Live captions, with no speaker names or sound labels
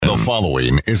The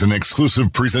following is an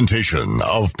exclusive presentation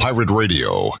of Pirate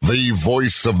Radio, the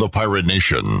voice of the pirate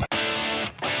nation.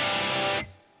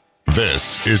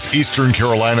 This is Eastern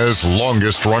Carolina's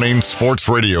longest-running sports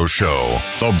radio show.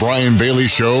 The Brian Bailey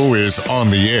Show is on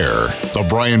the air. The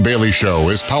Brian Bailey Show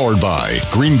is powered by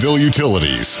Greenville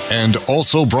Utilities and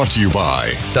also brought to you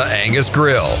by The Angus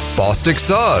Grill, Bostic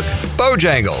Sugg,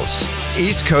 Bojangles,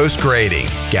 East Coast Grading,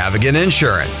 Gavigan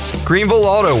Insurance, Greenville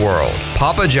Auto World,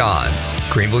 Papa John's,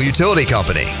 Greenville Utility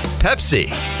Company, Pepsi,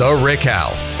 The Rick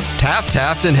House,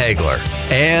 Taft and Hagler,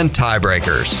 and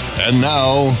Tiebreakers. And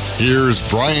now, here's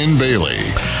Brian Bailey.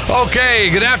 Okay,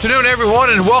 good afternoon, everyone,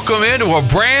 and welcome into a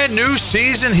brand new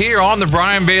season here on the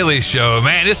Brian Bailey Show.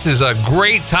 Man, this is a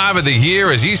great time of the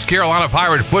year as East Carolina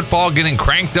Pirate football getting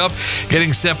cranked up,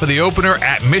 getting set for the opener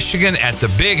at Michigan at the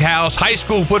Big House. High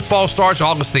school football starts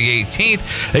August the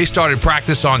 18th. They started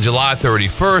practice on July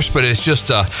 31st, but it's just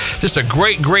a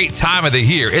great time of the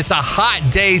year. It's a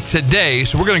hot day today,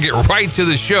 so we're going to get right to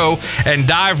the show and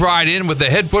dive right in with the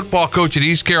head football coach at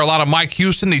East Carolina, Mike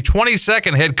Houston, the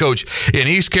 22nd head coach in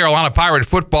East Carolina Pirate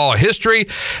football history.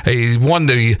 He won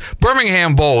the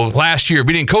Birmingham Bowl last year,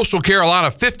 beating Coastal Carolina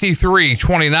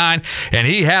 53-29, and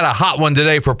he had a hot one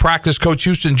today for practice. Coach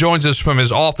Houston joins us from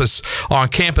his office on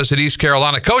campus at East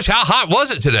Carolina. Coach, how hot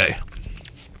was it today?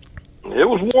 It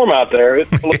was warm out there.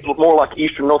 It looked more like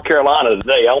Eastern North Carolina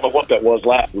today. I don't know what that was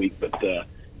last week, but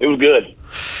it was good.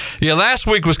 Yeah, last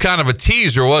week was kind of a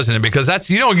teaser, wasn't it? Because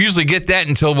you don't usually get that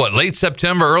until, late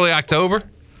September, early October?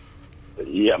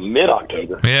 Yeah,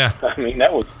 mid-October. Yeah. I mean,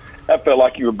 that felt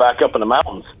like you were back up in the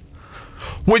mountains.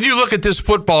 When you look at this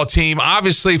football team,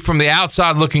 obviously from the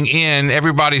outside looking in,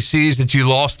 everybody sees that you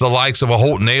lost the likes of a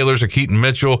Holton Ahlers, a Keaton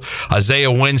Mitchell,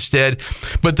 Isaiah Winstead.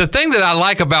 But the thing that I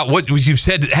like about what you've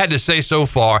had to say so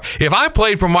far, if I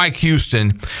played for Mike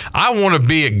Houston, I want to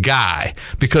be a guy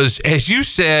because, as you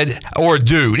said, or a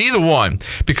dude, either one.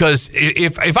 Because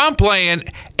if I'm playing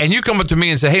and you come up to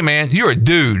me and say, hey, man, you're a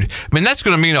dude, I mean, that's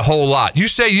going to mean a whole lot. You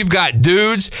say you've got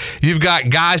dudes, you've got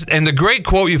guys, and the great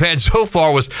quote you've had so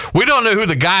far was, we don't know who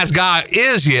the guy's guy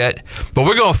is yet, but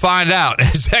we're going to find out.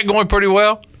 Is that going pretty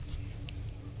well?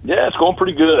 Yeah, it's going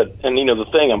pretty good. And, the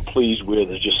thing I'm pleased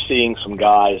with is just seeing some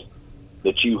guys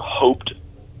that you hoped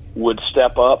would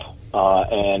step up,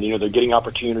 and, they're getting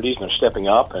opportunities and they're stepping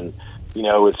up. And,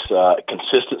 it's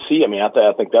consistency. I mean,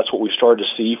 I think that's what we started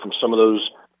to see from some of those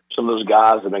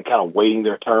guys that have been kind of waiting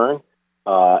their turn.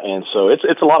 And so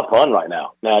it's a lot of fun right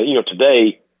now. Now,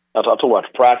 today, I told you after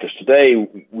practice, today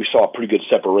we saw a pretty good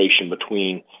separation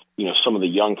between, some of the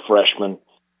young freshmen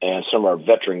and some of our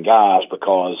veteran guys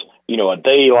because, a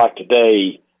day like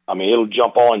today, I mean, it'll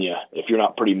jump on you if you're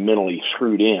not pretty mentally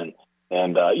screwed in.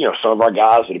 And, some of our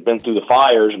guys that have been through the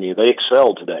fires, I mean, they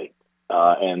excelled today.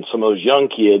 And some of those young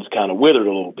kids kind of withered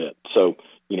a little bit. So,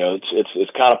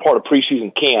 it's kind of part of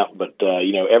preseason camp, but,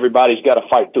 everybody's got to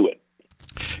fight through it.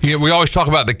 We always talk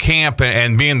about the camp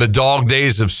and being the dog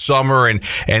days of summer, and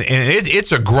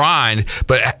it's a grind.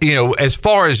 But as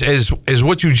far as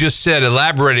what you just said,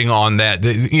 elaborating on that,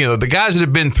 the guys that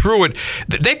have been through it,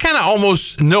 they kind of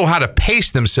almost know how to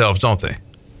pace themselves, don't they?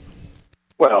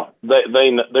 Well,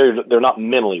 they're not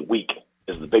mentally weak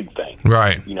is the big thing,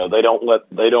 right? They don't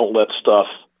let stuff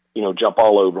jump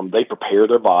all over them. They prepare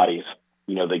their bodies.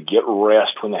 They get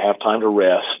rest when they have time to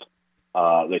rest.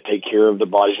 They take care of their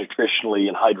bodies nutritionally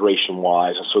and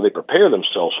hydration-wise, and so they prepare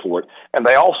themselves for it. And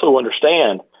they also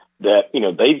understand that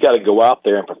they've got to go out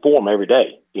there and perform every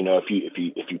day. If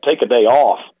you take a day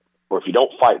off or if you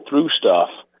don't fight through stuff,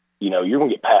 you're going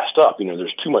to get passed up.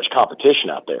 There's too much competition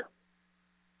out there.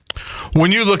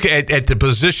 When you look at the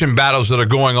position battles that are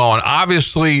going on,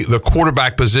 obviously the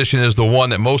quarterback position is the one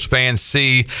that most fans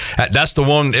see. That's the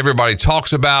one everybody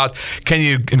talks about. Can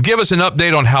you give us an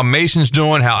update on how Mason's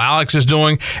doing, how Alex is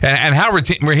doing, and how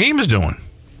Raheem is doing?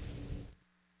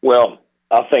 Well,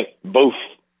 I think both,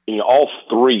 all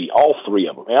three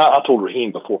of them. I told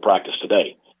Raheem before practice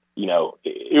today,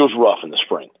 it was rough in the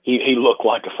spring. He looked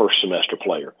like a first semester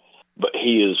player, but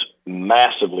he is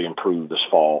massively improved this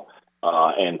fall.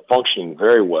 And functioning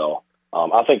very well.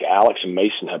 I think Alex and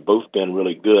Mason have both been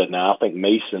really good. Now, I think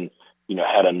Mason,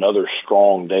 had another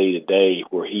strong day today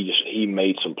where he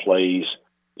made some plays,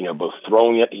 both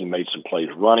throwing it, he made some plays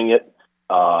running it,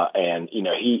 and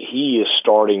he is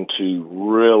starting to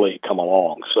really come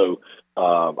along. So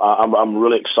I'm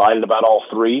really excited about all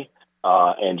three,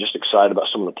 and just excited about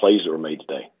some of the plays that were made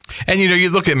today. And, you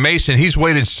look at Mason, he's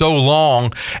waited so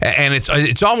long, and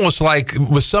it's almost like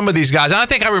with some of these guys, and I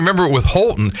think I remember it with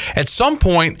Holton, at some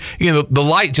point, the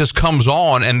light just comes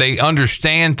on and they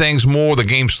understand things more, the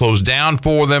game slows down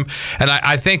for them, and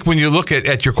I think when you look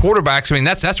at your quarterbacks, I mean,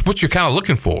 that's what you're kind of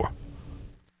looking for.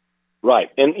 Right,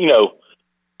 and,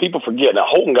 people forget, now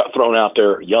Holton got thrown out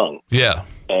there young. Yeah.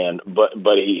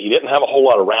 But he didn't have a whole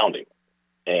lot around him,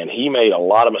 and he made a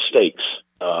lot of mistakes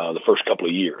the first couple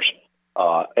of years.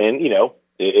 And,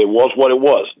 it was what it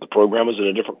was. The program was in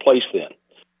a different place then.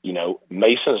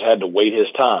 Mason's had to wait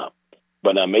his time.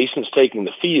 But now Mason's taking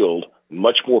the field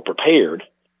much more prepared,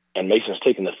 and Mason's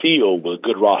taking the field with a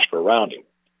good roster around him.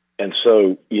 And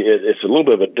so it's a little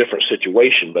bit of a different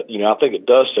situation. But, I think it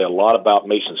does say a lot about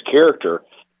Mason's character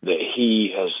that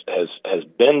he has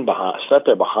been sat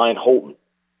there behind Holton.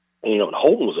 And,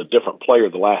 Holton was a different player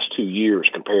the last 2 years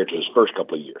compared to his first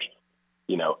couple of years.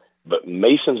 But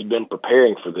Mason's been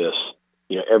preparing for this,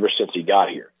 ever since he got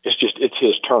here. It's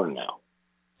his turn now.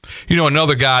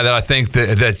 Another guy that I think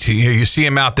that you see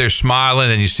him out there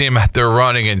smiling and you see him out there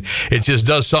running, and it just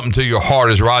does something to your heart,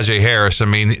 is Rajay Harris. I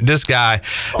mean, this guy,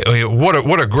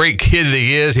 what a great kid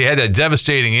he is. He had that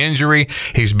devastating injury.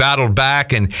 He's battled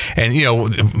back, and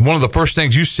one of the first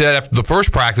things you said after the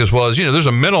first practice was, there's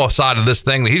a mental side of this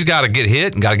thing that he's got to get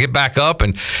hit and got to get back up,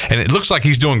 and it looks like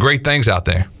he's doing great things out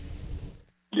there.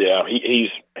 Yeah,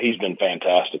 he's been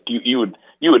fantastic. You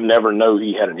would never know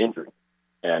he had an injury,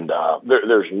 and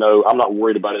there's no. I'm not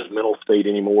worried about his mental state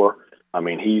anymore. I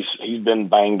mean, he's been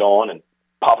banged on and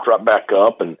popped right back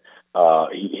up, and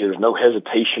there's no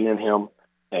hesitation in him,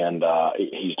 and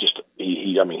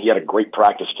he had a great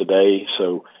practice today.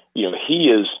 So he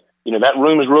is that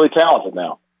room is really talented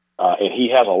now, and he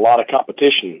has a lot of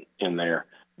competition in there.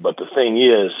 But the thing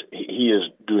is, he is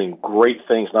doing great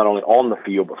things not only on the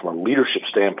field, but from a leadership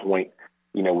standpoint,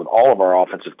 with all of our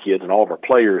offensive kids and all of our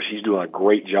players, he's doing a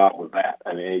great job with that.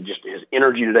 I mean, his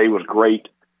energy today was great.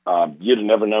 You'd have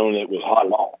never known it was hot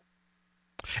at all.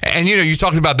 And, you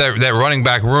talked about that running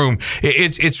back room.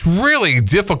 It's really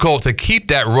difficult to keep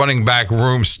that running back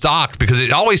room stocked because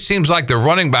it always seems like the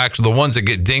running backs are the ones that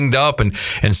get dinged up and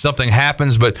something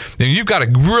happens. But you've got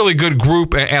a really good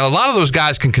group, and a lot of those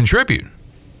guys can contribute.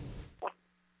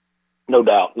 No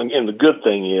doubt. And the good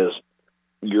thing is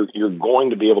you're going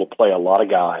to be able to play a lot of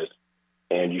guys,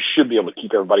 and you should be able to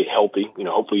keep everybody healthy.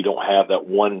 Hopefully you don't have that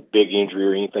one big injury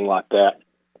or anything like that.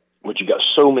 But you got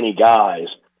so many guys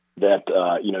that,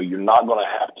 you're not going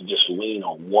to have to just lean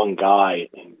on one guy,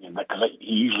 because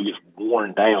he usually gets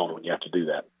worn down when you have to do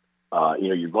that.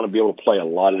 You're going to be able to play a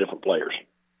lot of different players.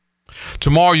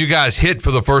 Tomorrow you guys hit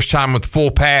for the first time with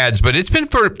full pads, but it's been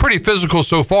pretty physical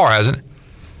so far, hasn't it?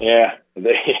 Yeah.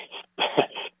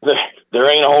 There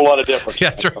ain't a whole lot of difference.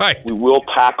 That's right. We will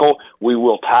tackle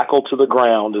to the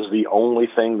ground is the only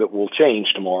thing that will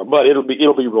change tomorrow. But it'll be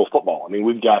real football. I mean,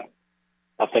 we've got,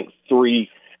 I think, three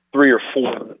or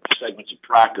four segments of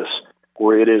practice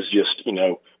where it is just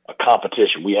a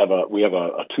competition. We have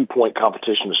a 2-point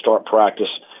competition to start practice.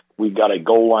 We've got a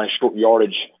goal line short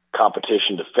yardage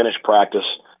competition to finish practice.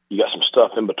 You got some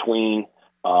stuff in between,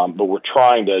 but we're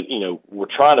trying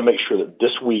to make sure that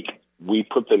this week we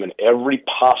put them in every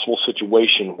possible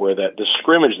situation where this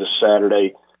scrimmage this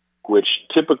Saturday, which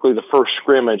typically the first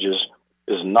scrimmage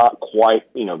is not quite,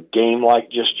 game-like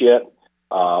just yet.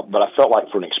 But I felt like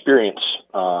for an experience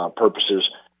purposes,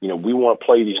 we want to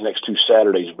play these next 2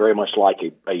 Saturdays very much like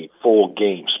a full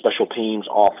game, special teams,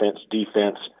 offense,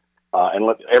 defense, and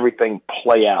let everything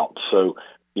play out. So,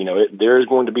 there is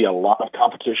going to be a lot of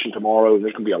competition tomorrow.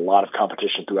 There's going to be a lot of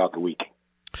competition throughout the week.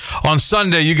 On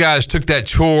Sunday, you guys took that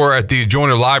tour at the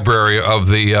Joyner Library of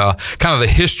the kind of the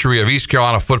history of East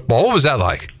Carolina football. What was that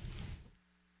like?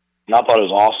 I thought it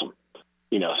was awesome.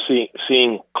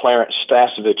 Seeing Clarence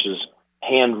Stasovich's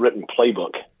handwritten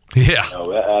playbook. Yeah,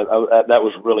 that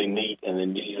was really neat. And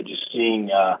then just seeing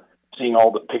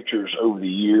all the pictures over the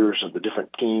years of the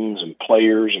different teams and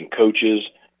players and coaches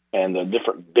and the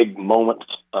different big moments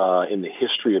in the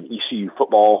history of ECU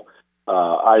football.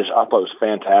 I thought it was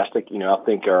fantastic. I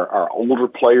think our older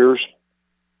players,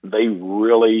 they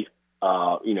really,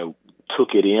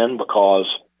 took it in because,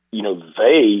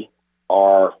 they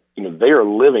are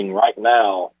living right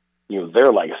now,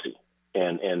 their legacy.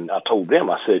 And I told them,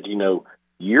 I said,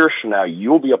 years from now,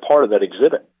 you'll be a part of that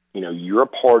exhibit. You're a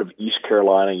part of East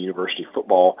Carolina University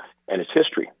football and its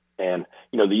history. And,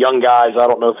 the young guys, I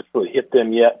don't know if it's really hit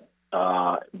them yet,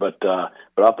 but I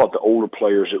thought the older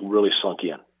players, it really sunk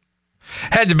in.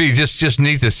 Had to be just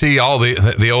neat to see all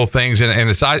the old things. And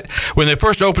it's, when they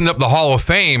first opened up the Hall of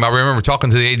Fame, I remember talking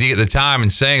to the AD at the time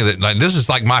and saying that, like, this is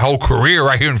like my whole career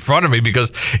right here in front of me,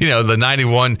 because, the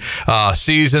 91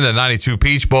 season, the 92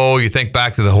 Peach Bowl, you think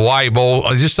back to the Hawaii Bowl,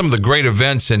 just some of the great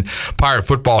events in Pirate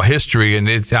football history. And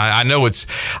I know it's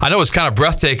kind of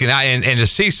breathtaking. And to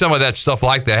see some of that stuff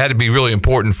like that had to be really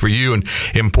important for you and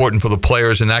important for the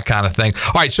players and that kind of thing.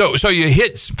 All right, so you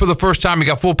hit for the first time, you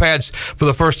got full pads for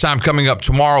the first time coming up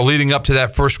tomorrow, leading up to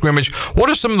that first scrimmage. What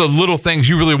are some of the little things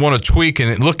you really want to tweak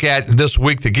and look at this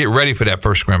week to get ready for that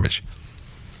first scrimmage?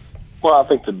 Well, I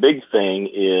think the big thing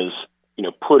is,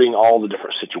 putting all the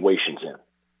different situations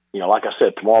in. Like I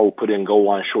said, tomorrow we'll put in goal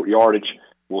line short yardage.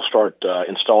 We'll start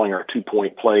installing our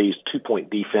 2-point plays,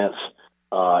 2-point defense.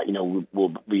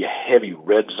 We'll be a heavy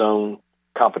red zone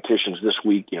competitions this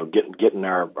week, getting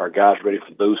our guys ready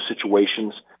for those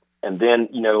situations. And then,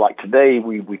 like today,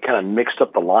 we kind of mixed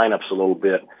up the lineups a little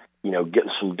bit,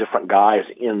 getting some different guys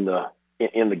in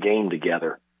the game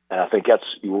together. And I think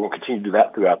we're going to continue to do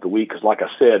that throughout the week, because, like I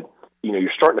said,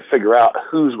 you're starting to figure out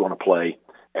who's going to play,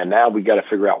 and now we got to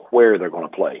figure out where they're going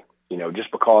to play.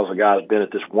 Just because a guy's been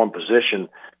at this one position,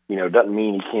 doesn't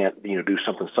mean he can't, do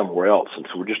something somewhere else. And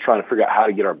so we're just trying to figure out how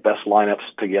to get our best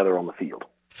lineups together on the field.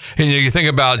 And you think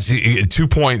about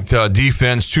 2-point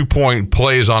defense, 2-point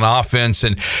plays on offense,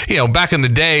 and back in the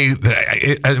day,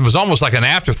 it was almost like an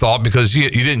afterthought because you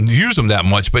didn't use them that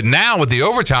much. But now with the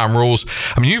overtime rules,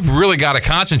 you've really got to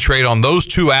concentrate on those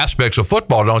two aspects of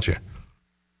football, don't you?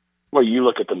 Well, you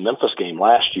look at the Memphis game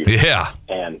last year, yeah,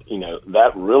 and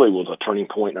that really was a turning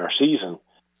point in our season,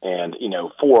 and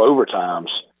 4 overtimes.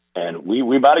 And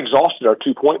we about exhausted our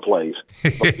 2-point plays.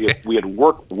 we had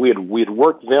worked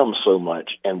them so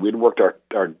much, and we'd worked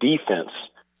our defense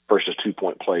versus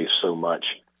 2-point plays so much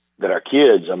that our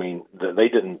kids, they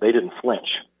didn't flinch,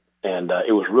 and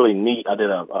it was really neat. I did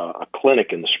a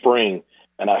clinic in the spring,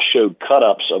 and I showed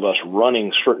cut-ups of us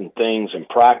running certain things in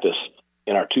practice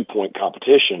in our 2-point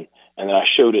competition, and then I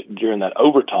showed it during that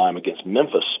overtime against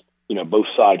Memphis. Both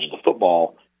sides of the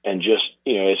football. And just,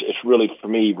 it's really, for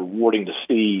me, rewarding to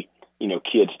see,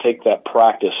 kids take that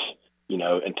practice,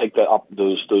 and take that up,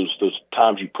 those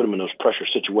times you put them in those pressure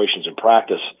situations in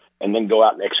practice, and then go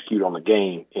out and execute on the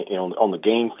game, on the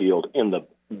game field in the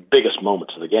biggest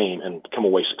moments of the game and come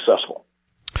away successful.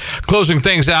 Closing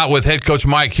things out with head coach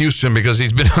Mike Houston, because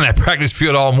he's been on that practice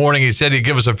field all morning. He said he'd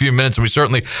give us a few minutes, and we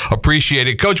certainly appreciate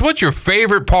it. Coach, what's your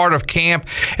favorite part of camp,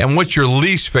 and what's your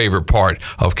least favorite part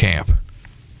of camp?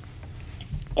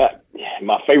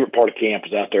 My favorite part of camp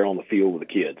is out there on the field with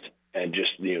the kids and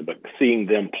just, but seeing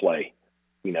them play.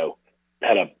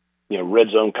 Had a red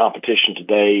zone competition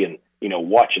today, and,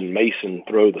 watching Mason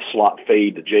throw the slot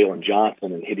fade to Jalen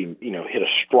Johnson and hit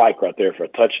a strike right there for a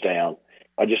touchdown.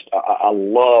 I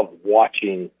love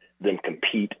watching them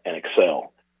compete and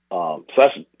excel. So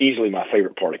that's easily my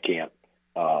favorite part of camp.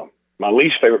 My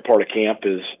least favorite part of camp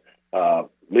is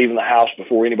leaving the house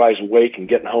before anybody's awake and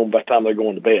getting home by the time they're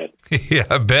going to bed. Yeah,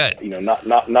 I bet.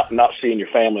 Not seeing your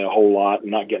family a whole lot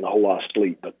and not getting a whole lot of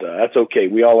sleep. But that's okay.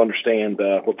 We all understand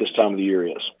what this time of the year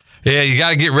is. Yeah, you got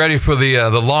to get ready for the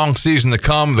long season to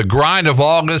come, the grind of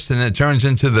August, and it turns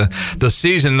into the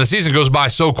season. The season goes by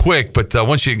so quick, but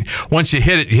once you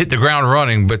hit it, you hit the ground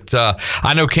running. But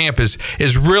I know camp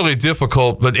is really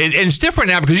difficult, but it's different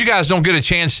now because you guys don't get a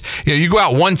chance. You go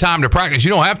out one time to practice.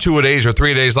 You don't have 2-a-days or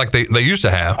 3-a-days like they used to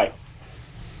have.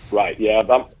 Right. Yeah.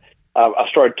 I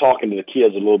started talking to the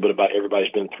kids a little bit about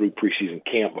everybody's been through preseason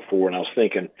camp before, and I was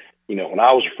thinking, when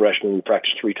I was a freshman, we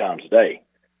practiced 3 times a day.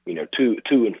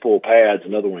 Two in full pads,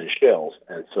 another one in shells.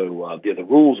 And so the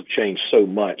rules have changed so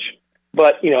much.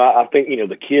 But, I think,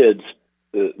 the kids,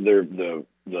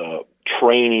 the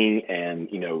training and,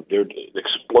 their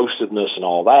explosiveness and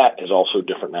all that is also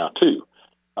different now too.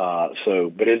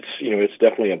 But it's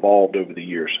definitely evolved over the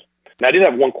years. Now, I did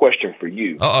have one question for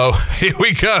you. Here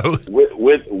we go.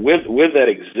 With that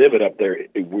exhibit up there,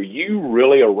 were you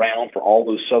really around for all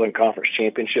those Southern Conference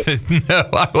championships? No,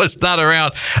 I was not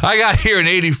around. I got here in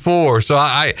 '84, so when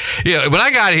I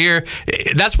got here,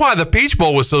 that's why the Peach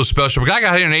Bowl was so special. Because I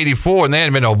got here in '84, and they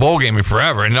hadn't been to a bowl game in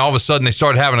forever, and all of a sudden they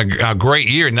started having a great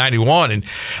year in '91, and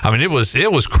it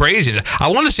was crazy. I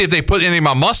want to see if they put any of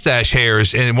my mustache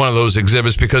hairs in one of those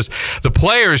exhibits, because the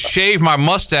players shaved my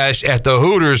mustache at the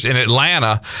Hooters in Atlanta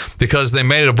because they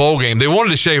made it a bowl game. They wanted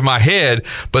to shave my head,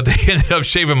 but they ended up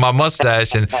shaving my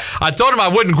mustache. And I told them I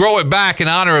wouldn't grow it back in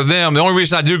honor of them. The only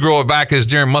reason I do grow it back is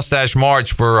during Mustache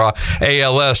March for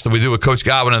ALS that we do with Coach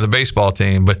Godwin and the baseball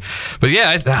team. But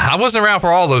yeah, I wasn't around for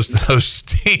all those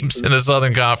teams in the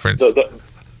Southern Conference.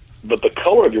 but the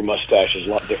color of your mustache is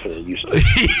a lot different than it used to be.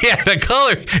 Yeah, the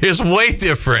color is way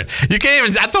different. You can't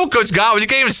even, I told Coach Godwin, you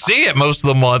can't even see it most of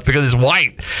the month because it's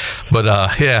white. But,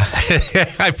 yeah,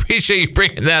 I appreciate you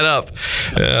bringing that up.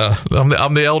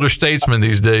 I'm the elder statesman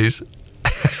these days.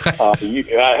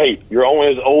 Hey, you're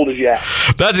only as old as you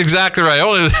act. That's exactly right.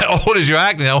 Only as old as you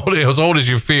act and only as old as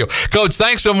you feel. Coach,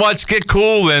 thanks so much. Get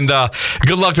cool, and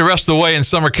good luck the rest of the way in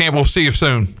summer camp. We'll see you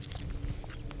soon.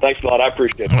 Thanks a lot. I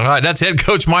appreciate it. All right, that's head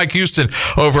coach Mike Houston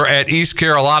over at East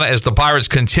Carolina as the Pirates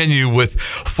continue with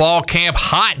fall camp.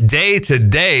 Hot day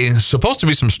today. Supposed to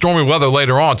be some stormy weather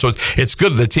later on, so it's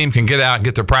good that the team can get out and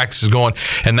get their practices going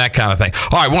and that kind of thing.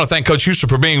 All right, I want to thank Coach Houston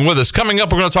for being with us. Coming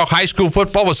up, we're going to talk high school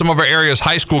football with some of our area's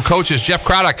high school coaches. Jeff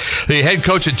Craddock, the head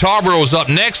coach at Tarboro, is up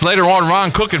next. Later on, Ron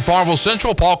Cook at Farmville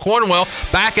Central. Paul Cornwell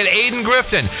back at Aiden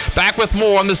Grifton. Back with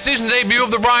more on the season debut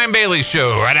of the Brian Bailey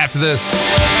Show right after this.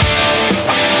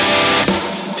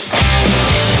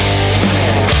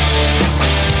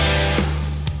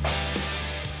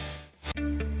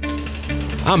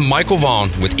 I'm Michael Vaughn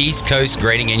with East Coast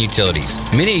Grading and Utilities.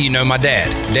 Many of you know my dad,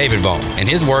 David Vaughn, and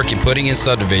his work in putting in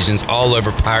subdivisions all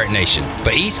over Pirate Nation.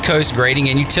 But East Coast Grading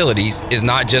and Utilities is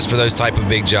not just for those type of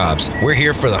big jobs. We're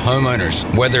here for the homeowners.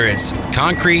 Whether it's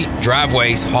concrete,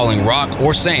 driveways, hauling rock,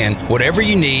 or sand, whatever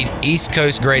you need, East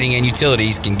Coast Grading and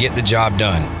Utilities can get the job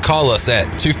done. Call us at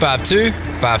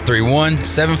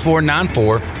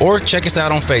 252-531-7494 or check us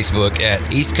out on Facebook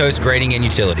at East Coast Grading and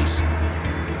Utilities.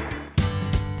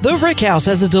 The Rick House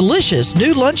has a delicious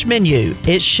new lunch menu.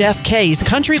 It's Chef K's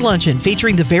Country Luncheon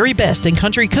featuring the very best in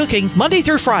country cooking Monday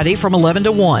through Friday from 11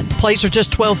 to 1. Plates are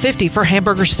just $12.50 for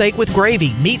hamburger steak with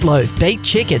gravy, meatloaf, baked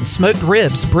chicken, smoked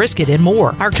ribs, brisket, and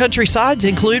more. Our country sides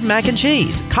include mac and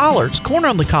cheese, collards, corn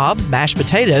on the cob, mashed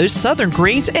potatoes, southern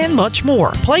greens, and much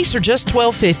more. Plates are just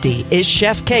 $12.50. It's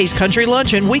Chef K's Country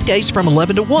Luncheon weekdays from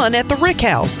 11 to 1 at the Rick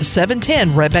House,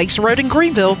 710 Red Banks Road in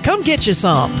Greenville. Come get you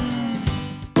some.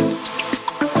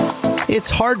 It's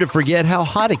hard to forget how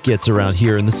hot it gets around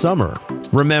here in the summer.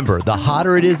 Remember, the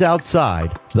hotter it is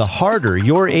outside, the harder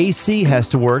your AC has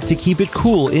to work to keep it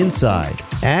cool inside.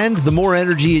 And the more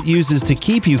energy it uses to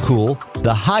keep you cool,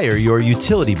 the higher your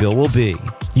utility bill will be.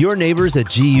 Your neighbors at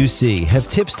GUC have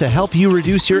tips to help you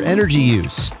reduce your energy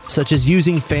use, such as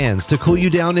using fans to cool you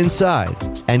down inside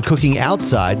and cooking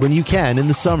outside when you can in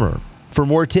the summer. For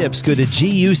more tips, go to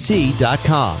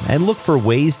GUC.com and look for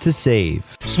ways to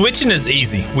save. Switching is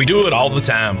easy. We do it all the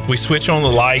time. We switch on the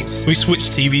lights. We switch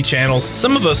TV channels.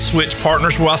 Some of us switch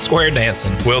partners while square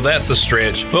dancing. Well, that's a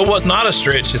stretch. But what's not a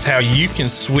stretch is how you can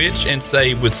switch and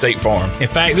save with State Farm. In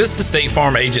fact, this is State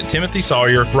Farm agent Timothy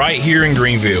Sawyer right here in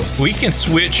Greenville. We can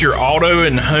switch your auto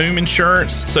and home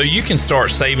insurance so you can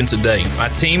start saving today. My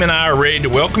team and I are ready to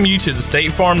welcome you to the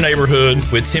State Farm neighborhood.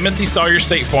 With Timothy Sawyer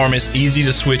State Farm, it's easy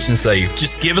to switch and save.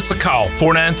 Just give us a call,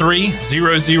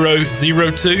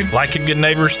 493-0002. Like a good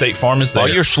neighbor, State Farm is there.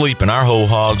 While you're sleeping, our whole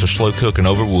hogs are slow cooking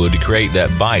over wood to create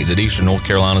that bite that Eastern North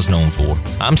Carolina is known for.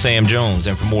 I'm Sam Jones,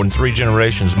 and for more than 3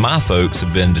 generations, my folks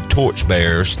have been the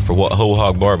torchbearers for what whole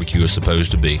hog barbecue is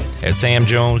supposed to be. At Sam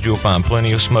Jones, you'll find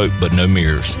plenty of smoke, but no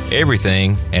mirrors.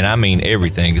 Everything, and I mean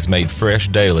everything, is made fresh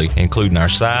daily, including our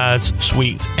sides,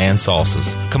 sweets, and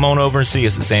sauces. Come on over and see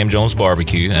us at Sam Jones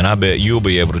Barbecue, and I bet you'll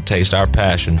be able to taste our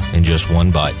passion in just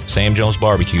one bite. Sam Jones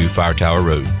Barbecue, Fire Tower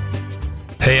Road.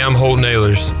 Hey, I'm Holt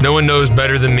Nailers. No one knows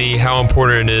better than me how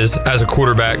important it is as a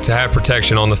quarterback to have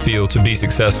protection on the field to be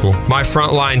successful. My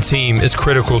frontline team is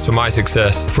critical to my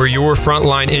success. For your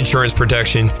frontline insurance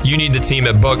protection, you need the team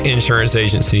at Buck Insurance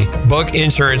Agency. Buck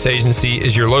Insurance Agency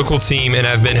is your local team and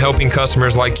have been helping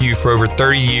customers like you for over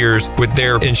 30 years with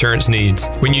their insurance needs.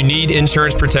 When you need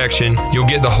insurance protection, you'll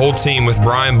get the whole team with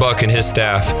Brian Buck and his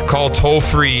staff. Call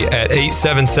toll-free at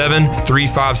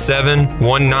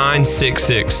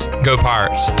 877-357-1966. Go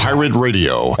Pirates. Pirate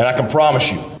Radio. And I can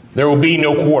promise you, there will be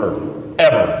no quarter,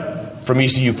 ever, from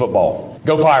ECU football.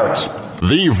 Go Pirates.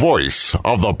 The voice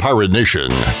of the Pirate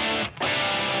Nation.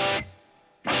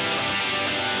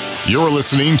 You're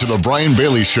listening to The Brian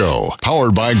Bailey Show,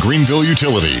 powered by Greenville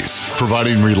Utilities,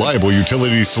 providing reliable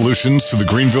utility solutions to the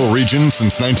Greenville region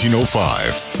since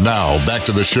 1905. Now, back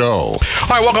to the show. All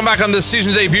right, welcome back on this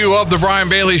season debut of The Brian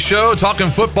Bailey Show,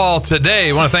 talking football today.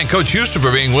 I want to thank Coach Houston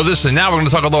for being with us, and now we're going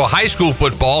to talk a little high school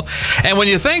football. And when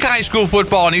you think high school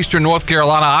football in Eastern North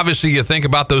Carolina, obviously you think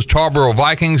about those Tarboro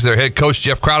Vikings. Their head coach,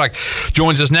 Jeff Craddock,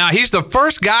 joins us now. He's the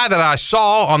first guy that I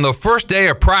saw on the first day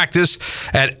of practice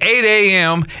at 8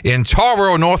 a.m. in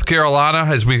Tarboro, North Carolina,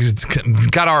 as we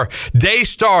got our day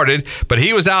started. But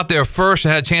he was out there first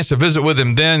and had a chance to visit with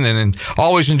him then, and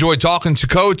always enjoyed talking to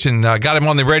Coach, and got him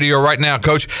on the radio right now.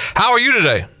 Coach, how are you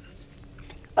today?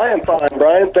 I am fine,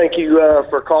 Brian. Thank you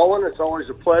for calling. It's always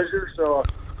a pleasure. So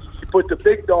you put the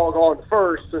big dog on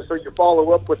first, and so you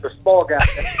follow up with the small guy.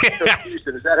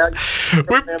 Is that how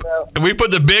you we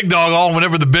put the big dog on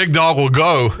whenever the big dog will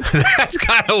go. That's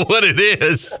kind of what it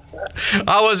is.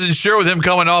 I wasn't sure with him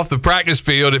coming off the practice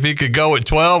field if he could go at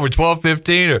 12 or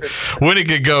 12:15 or when he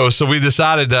could go. So we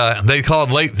decided they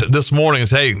called late this morning and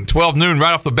said, hey, 12 noon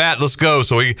right off the bat, let's go.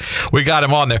 So we got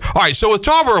him on there. All right, so with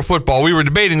Tarboro football, we were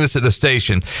debating this at the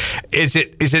station. Is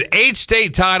it 8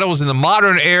 state titles in the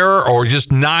modern era or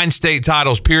just 9 state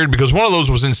titles, period? Because one of those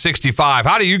was in 65.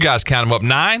 How do you guys count them up?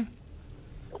 9?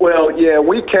 Well, yeah,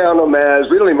 we count them as,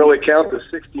 we don't even really count the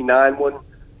 69 one.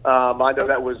 I know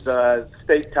that was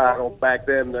state title back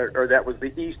then, or that was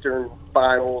the Eastern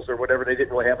Finals or whatever. They didn't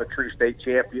really have a true state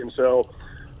champion. So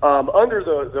under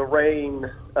the reign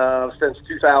since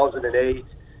 2008,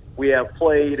 we have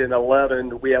played in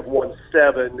 11. We have won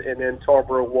 7, and then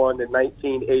Tarboro won in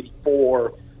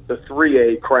 1984 the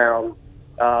 3A crown.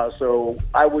 So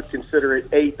I would consider it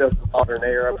 8 of the modern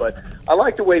era. But I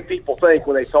like the way people think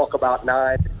when they talk about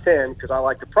 9 and 10 because I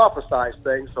like to prophesize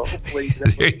things. So hopefully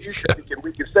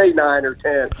we can say 9 or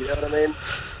 10. You know what I mean?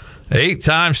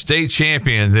 8-time state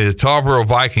champion, the Tarboro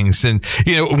Vikings, and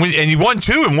and you won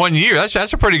 2 in 1 year.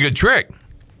 That's a pretty good trick.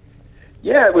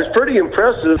 Yeah, it was pretty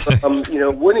impressive.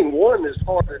 Winning 1 is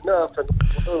hard enough, and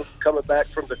coming back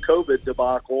from the COVID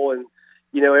debacle, and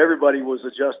everybody was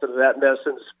adjusted to that mess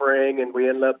in the spring, and we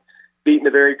ended up beating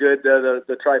a very good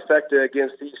the trifecta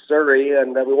against East Surrey,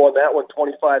 and we won that one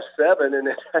 25-7. And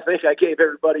I think I gave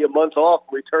everybody a month off.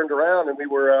 We turned around and we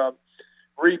were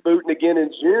rebooting again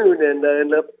in June, and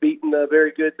ended up beating a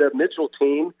very good Mitchell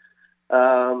team.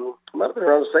 Might have been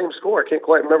around the same score. I can't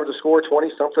quite remember the score,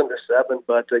 20-something to 7.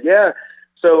 But yeah,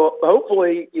 so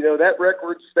hopefully, that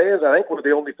record stands. I think we're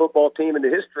the only football team in the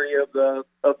history of the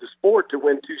sport to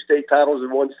win 2 state titles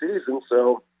in 1 season.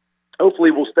 So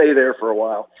hopefully we'll stay there for a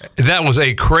while. That was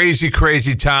a crazy,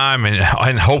 crazy time,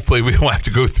 and hopefully we won't have to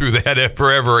go through that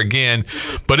forever again.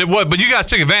 But you guys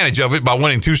took advantage of it by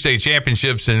winning 2 state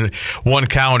championships in 1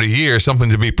 calendar year,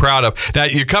 something to be proud of. Now,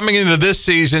 you're coming into this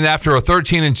season after a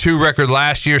 13-2 record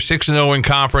last year, 6-0 in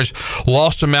conference,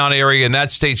 lost to Mount Airy in that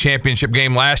state championship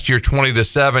game last year,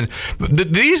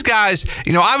 20-7. These guys,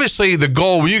 obviously the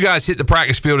goal when you guys hit the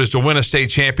practice field is to win a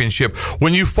state championship.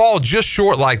 When you fall just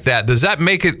short like that, does that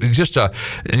make it just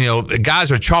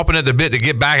guys are chomping at the bit to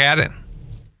get back at it?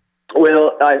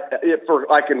 Well,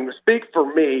 I can speak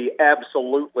for me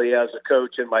absolutely as a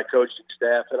coach and my coaching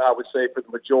staff, and I would say for the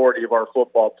majority of our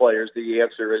football players, the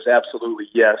answer is absolutely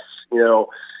yes. You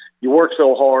work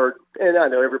so hard, and I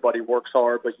know everybody works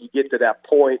hard, but you get to that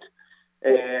point,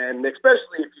 and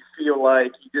especially if you feel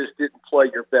like you just didn't play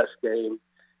your best game.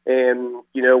 And,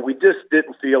 we just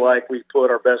didn't feel like we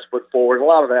put our best foot forward. And a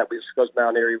lot of that was because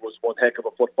Mount Airy was one heck of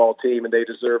a football team, and they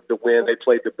deserved to win. They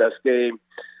played the best game.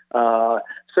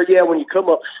 So, yeah, when you come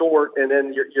up short and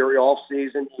then you're off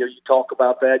season, you talk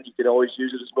about that. You can always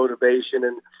use it as motivation.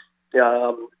 And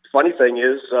funny thing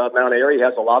is Mount Airy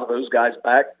has a lot of those guys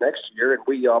back next year, and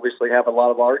we obviously have a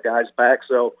lot of our guys back.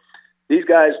 So these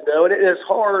guys know, and it's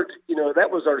hard.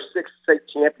 That was our 6th state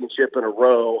championship in a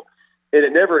row. And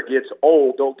it never gets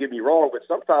old, don't get me wrong, but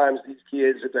sometimes these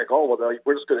kids are like, oh, well,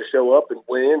 we're just going to show up and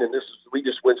win, and we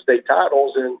just win state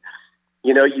titles. And,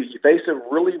 you face a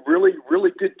really, really,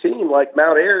 really good team like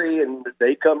Mount Airy, and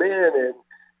they come in,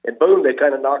 and boom, they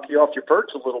kind of knock you off your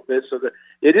perch a little bit. So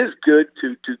it is good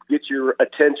to get your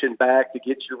attention back, to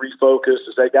get you refocused,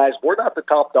 to say, guys, we're not the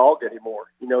top dog anymore.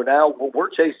 Now we're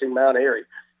chasing Mount Airy.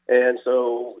 And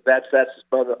so that's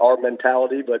our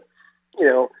mentality. But,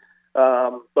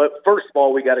 but first of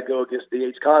all, we got to go against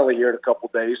D.H. Conley here in a couple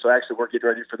of days. So actually, we're getting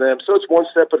ready for them. So it's one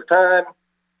step at a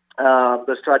time.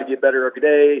 Let's try to get better every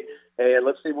day, and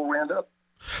let's see where we end up.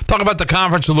 Talk about the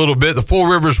conference a little bit. The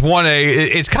Four Rivers 1A,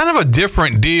 it's kind of a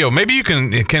different deal. Maybe you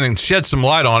can shed some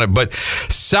light on it, but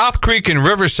South Creek and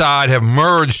Riverside have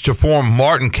merged to form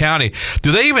Martin County.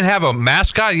 Do they even have a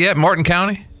mascot yet, Martin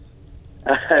County?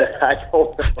 I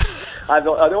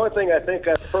don't know. The only thing I think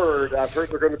I've heard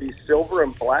they're going to be silver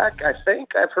and black. I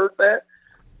think I've heard that.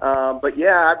 But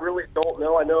yeah, I really don't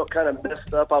know. I know it kind of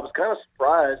messed up. I was kind of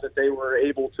surprised that they were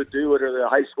able to do it, or the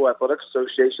High School Athletics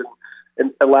Association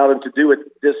and allowed them to do it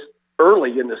this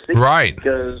early in the season. Right.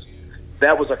 Because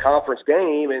that was a conference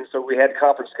game, and so we had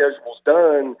conference schedules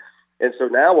done. And so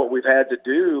now what we've had to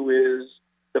do is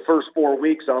the first 4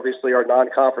 weeks, obviously, are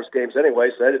non-conference games anyway,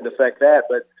 so that didn't affect that.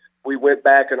 But we went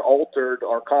back and altered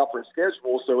our conference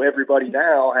schedule, so everybody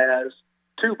now has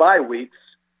 2 bye weeks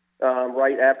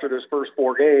right after those first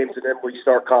 4 games, and then we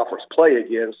start conference play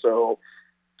again. So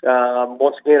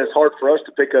Once again, it's hard for us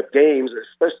to pick up games,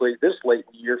 especially this late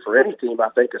in the year for any team. I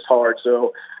think it's hard.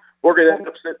 So we're going to end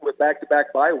up sitting with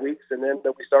back-to-back bye weeks, and then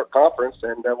we start conference,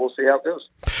 and we'll see how it goes.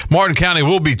 Martin County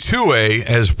will be 2A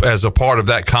as a part of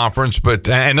that conference,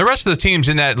 and the rest of the teams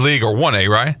in that league are 1A,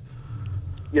 right?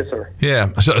 Yes, sir.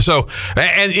 Yeah. So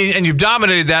and you've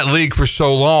dominated that league for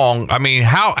so long. I mean,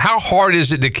 how hard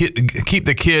is it to keep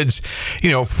the kids,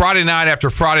 Friday night after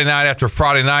Friday night after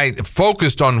Friday night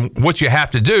focused on what you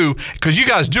have to do? Because you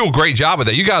guys do a great job of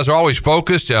that. You guys are always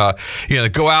focused.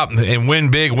 Go out and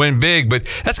win big. But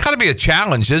that's got to be a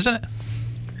challenge, isn't it?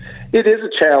 It is a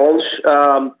challenge.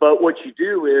 But what you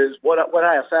do is what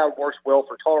I have found works well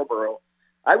for Tarboro.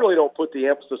 I really don't put the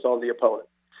emphasis on the opponent.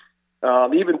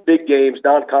 Even big games,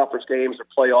 non-conference games or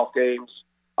playoff games,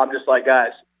 I'm just like,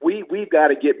 guys, we've got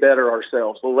to get better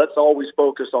ourselves. So let's always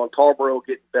focus on Tarboro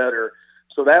getting better.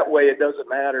 So that way it doesn't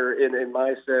matter, in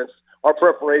my sense. Our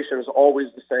preparation is always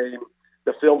the same.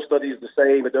 The film study is the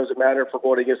same. It doesn't matter if we're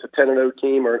going against a 10-0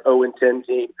 team or an 0-10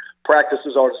 team.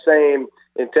 Practices are the same.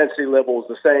 Intensity level is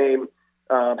the same.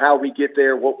 How we get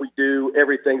there, what we do,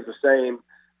 everything's the same.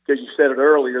 Because you said it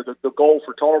earlier, the goal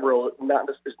for Tarboro is not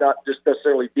just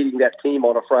necessarily beating that team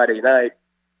on a Friday night.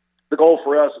 The goal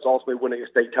for us is ultimately winning a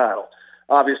state title.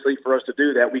 Obviously, for us to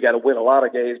do that, we got to win a lot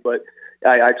of games. But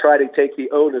I try to take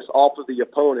the onus off of the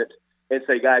opponent and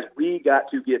say, guys, we got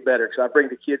to get better. Because I bring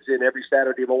the kids in every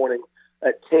Saturday morning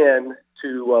at 10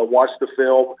 to watch the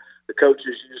film. The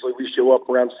coaches we show up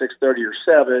around 6:30 or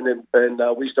 7,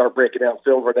 and we start breaking down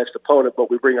film for our next opponent.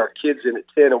 But we bring our kids in at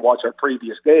 10 and watch our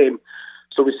previous game.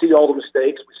 So we see all the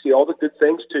mistakes, we see all the good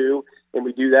things too, and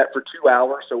we do that for 2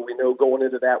 hours. So we know going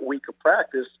into that week of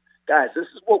practice, guys, this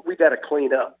is what we got to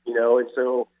clean up, And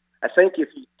so I think if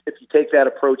you take that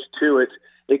approach to it,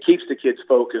 it keeps the kids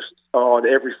focused on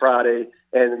every Friday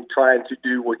and trying to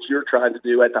do what you're trying to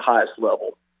do at the highest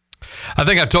level. I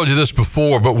think I've told you this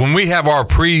before, but when we have our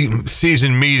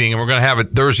pre-season meeting, and we're going to have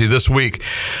it Thursday this week,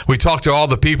 we talk to all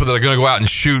the people that are going to go out and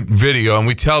shoot video, and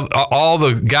we tell all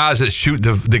the guys that shoot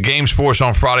the games for us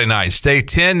on Friday night, stay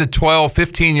 10 to 12,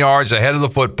 15 yards ahead of the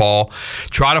football.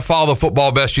 Try to follow the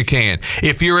football best you can.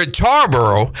 If you're at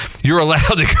Tarboro, you're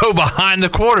allowed to go behind the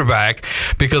quarterback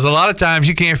because a lot of times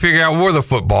you can't figure out where the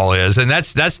football is, and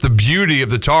that's the beauty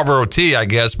of the Tarboro T, I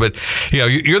guess. But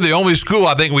you're the only school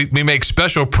I think we make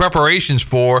special preparations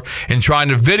for in trying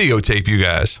to videotape you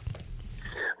guys.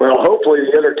 Well, hopefully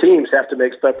the other teams have to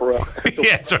make stuff for us.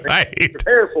 Yeah, that's right.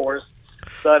 Prepare for us.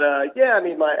 But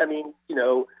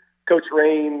Coach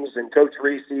Rames and Coach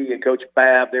Reese and Coach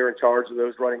Babb, they're in charge of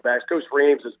those running backs. Coach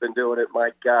Rames has been doing it.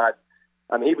 My God,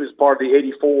 he was part of the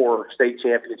 '84 state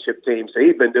championship team, so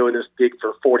he's been doing this gig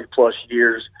for 40 plus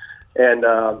years, and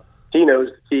he knows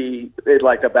the key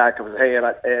like the back of his hand,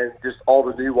 and just all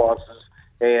the nuances.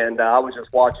 And I was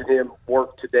just watching him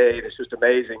work today, and it's just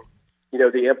amazing.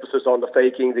 The emphasis on the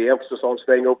faking, the emphasis on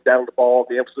staying open down the ball,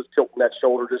 the emphasis tilting that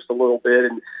shoulder just a little bit.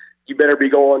 And you better be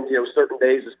going, certain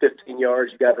days it's 15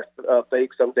 yards. You got to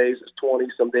fake. Some days it's 20,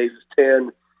 some days it's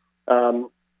 10.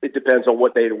 It depends on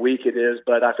what day of the week it is.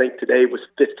 But I think today was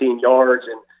 15 yards,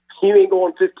 and you ain't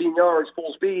going 15 yards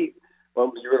full speed.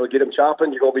 Well, you're going to get them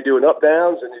chopping. You're going to be doing up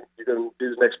downs, and you're going to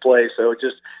do the next play. So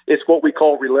it's what we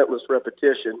call relentless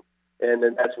repetition. And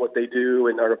then that's what they do,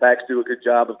 and our backs do a good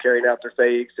job of carrying out their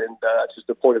fakes, and it's just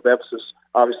a point of emphasis,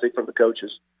 obviously, from the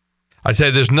coaches. I tell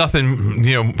you, there's nothing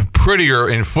prettier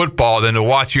in football than to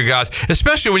watch you guys,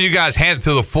 especially when you guys hand it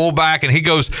to the fullback and he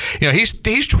goes,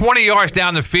 he's 20 yards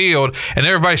down the field and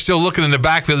everybody's still looking in the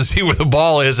backfield to see where the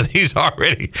ball is, and he's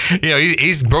already,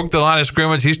 he's broke the line of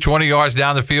scrimmage. He's 20 yards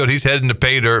down the field. He's heading to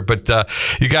pay dirt, but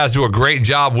you guys do a great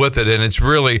job with it, and it's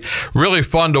really, really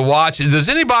fun to watch. Does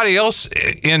anybody else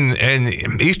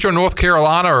in Eastern North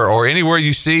Carolina or anywhere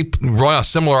you see run a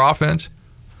similar offense?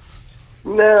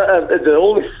 No, the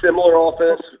only similar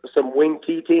offense, some wing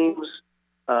T teams,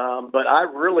 but I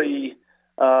really,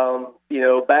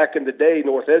 back in the day,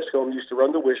 North Edgecombe used to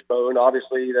run the wishbone.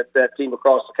 Obviously, that team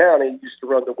across the county used to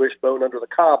run the wishbone under the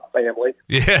Cobb family.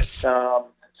 Yes.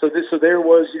 So there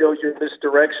was, your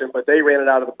misdirection, but they ran it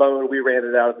out of the bone. We ran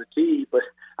it out of the tee. But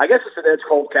I guess it's an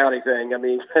Edgecombe County thing. I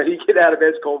mean, you get out of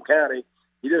Edgecombe County,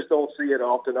 you just don't see it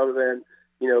often, other than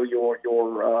your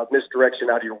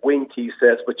misdirection out of your wing tee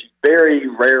sets, but you very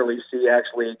rarely see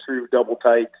actually a true double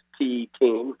tight tee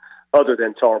team other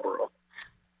than Tarboro.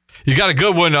 You got a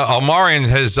good one. Omarion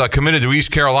has committed to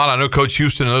East Carolina. I know Coach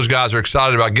Houston and those guys are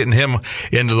excited about getting him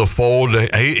into the fold.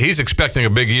 He's expecting a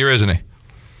big year, isn't he?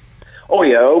 Oh,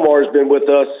 yeah. Omar's been with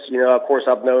us. Of course,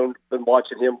 I've been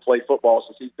watching him play football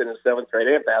since he's been in seventh grade,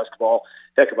 and basketball.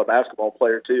 Heck of a basketball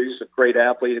player, too. He's a great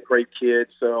athlete, a great kid.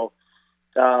 So,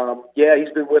 Yeah,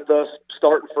 he's been with us,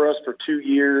 starting for us for 2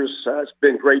 years. It's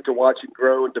been great to watch him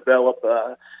grow and develop.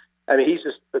 I mean, he's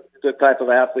just the type of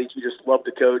athlete you just love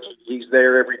to coach. He's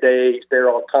there every day. He's there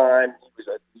on time. He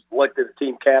was elected a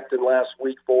team captain last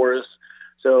week for us.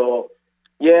 So,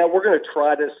 yeah, we're going to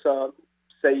try this.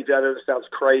 Say, I know this sounds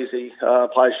crazy.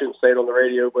 Probably shouldn't say it on the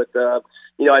radio, but I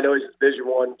know he's a Division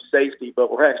I safety,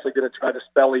 but we're actually going to try to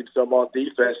spell him some on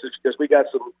defense just because we got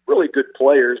some really good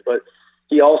players, but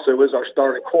he also is our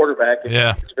starting quarterback, and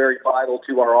it's very vital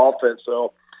to our offense.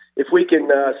 So if we can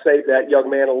save that young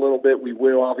man a little bit, we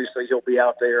will. Obviously, he'll be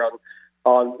out there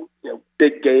on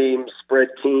big games, spread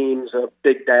teams,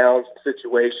 big downs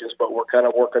situations, but we're kind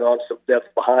of working on some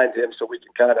depth behind him so we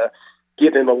can kind of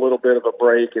give him a little bit of a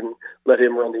break and let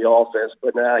him run the offense.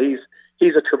 But now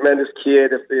he's a tremendous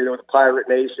kid. If the Pirate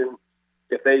Nation,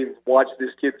 if they watch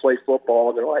this kid play football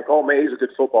and they're like, oh man, he's a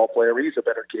good football player, he's a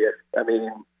better kid. I mean,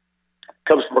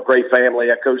 comes from a great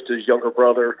family. I coached his younger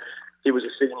brother. He was a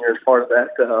senior as part of that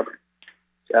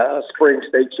spring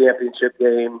state championship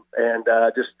game, and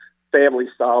just family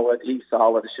solid. He's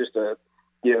solid. It's just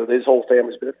his whole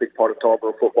family's been a big part of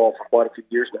Tarboro football for quite a few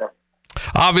years now.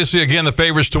 Obviously, again, the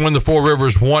favorites to win the Four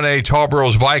Rivers 1A,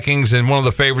 Tarboro's Vikings, and one of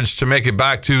the favorites to make it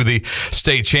back to the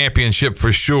state championship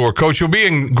for sure. Coach, you'll be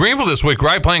in Greenville this week,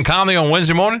 right? Playing Conley on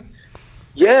Wednesday morning?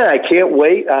 Yeah, I can't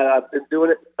wait. I've been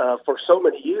doing it for so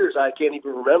many years. I can't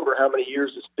even remember how many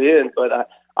years it's been, but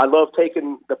I love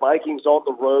taking the Vikings on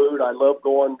the road. I love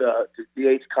going to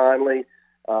D.H. Conley.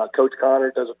 Coach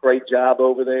Connor does a great job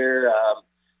over there.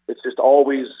 It's just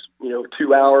always,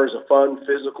 2 hours of fun,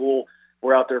 physical.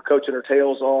 We're out there coaching our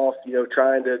tails off,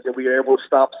 trying to we were able to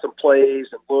stop some plays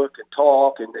and look and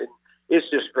talk, and it's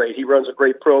just great. He runs a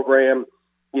great program.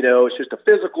 It's just a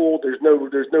physical. There's no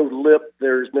lip.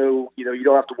 There's no, you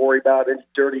don't have to worry about any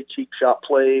dirty, cheap shot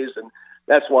plays, and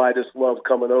that's why I just love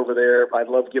coming over there. I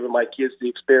love giving my kids the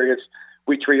experience.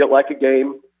 We treat it like a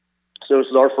game. So this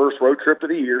is our first road trip of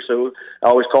the year. So I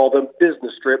always call them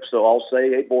business trips. So I'll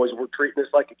say, hey boys, we're treating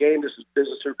this like a game. This is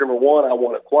business trip number one. I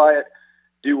want it quiet.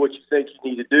 Do what you think you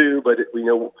need to do, but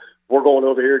we're going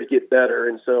over here to get better.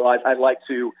 And so I'd like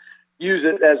to use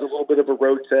it as a little bit of a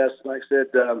road test. Like I said,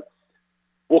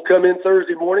 we'll come in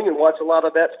Thursday morning and watch a lot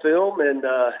of that film and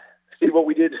see what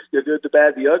we did, the good, the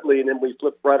bad, the ugly, and then we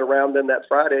flip right around then that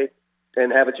Friday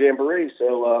and have a jamboree.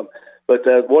 So, but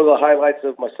one of the highlights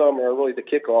of my summer, or really the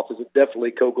kickoff, is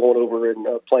definitely going over and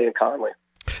playing Conley.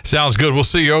 Sounds good. We'll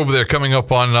see you over there coming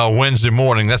up on Wednesday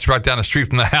morning. That's right down the street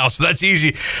from the house. So that's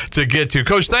easy to get to.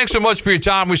 Coach, thanks so much for your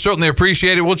time. We certainly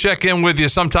appreciate it. We'll check in with you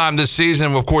sometime this season.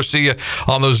 We'll, of course, see you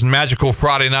on those magical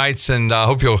Friday nights, and I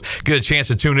hope you'll get a chance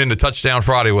to tune in to Touchdown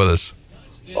Friday with us.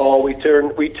 Oh, we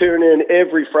tune in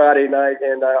every Friday night,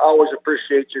 and I always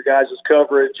appreciate your guys'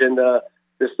 coverage, and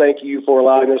just thank you for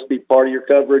allowing us to be part of your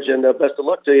coverage, and best of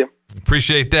luck to you.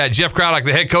 Appreciate that. Jeff Craddock,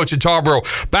 the head coach at Tarboro,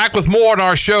 back with more on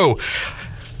our show.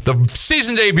 The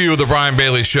season debut of the Brian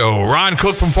Bailey Show. Ryan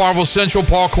Cook from Farmville Central,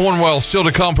 Paul Cornwell still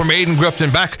to come from Aiden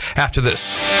Grifton. Back after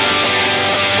this.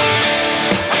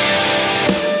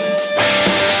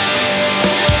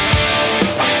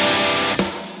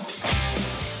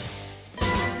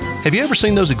 Have you ever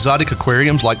seen those exotic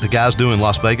aquariums like the guys do in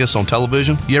Las Vegas on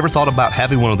television? You ever thought about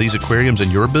having one of these aquariums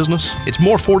in your business? It's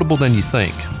more affordable than you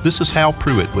think. This is Hal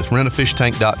Pruitt with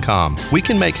rentafishtank.com. We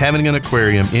can make having an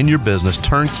aquarium in your business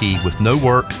turnkey with no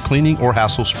work, cleaning, or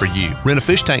hassles for you.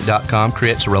 Rentafishtank.com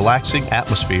creates a relaxing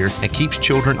atmosphere and keeps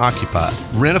children occupied.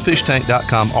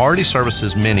 Rentafishtank.com already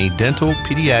services many dental,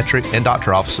 pediatric, and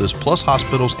doctor offices, plus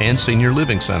hospitals and senior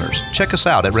living centers. Check us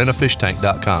out at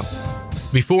rentafishtank.com.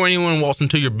 Before anyone walks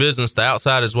into your business, the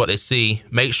outside is what they see.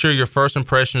 Make sure your first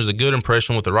impression is a good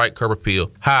impression with the right curb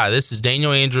appeal. Hi, this is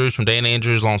Daniel Andrews from Dan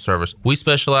Andrews Lawn Service. We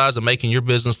specialize in making your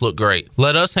business look great.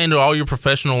 Let us handle all your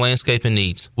professional landscaping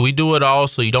needs. We do it all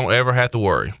so you don't ever have to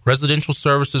worry. Residential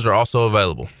services are also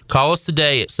available. Call us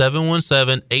today at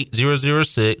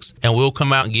 717-8006 and we'll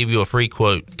come out and give you a free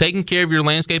quote. Taking care of your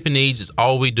landscaping needs is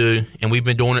all we do, and we've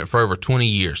been doing it for over 20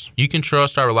 years. You can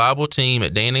trust our reliable team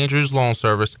at Dan Andrews Lawn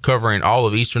Service, covering all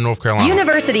of Eastern North Carolina.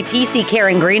 University PC Care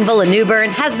in Greenville and New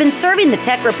Bern has been serving the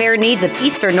tech repair needs of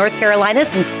Eastern North Carolina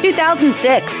since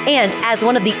 2006. And as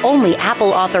one of the only Apple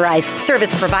authorized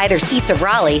service providers east of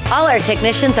Raleigh, all our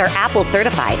technicians are Apple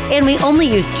certified, and we only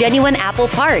use genuine Apple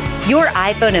parts. Your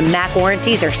iPhone and Mac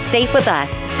warranties are safe with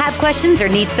us. Have questions or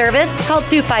need service? Call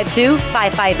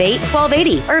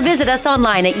 252-558-1280 or visit us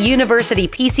online at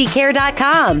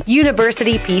universitypccare.com.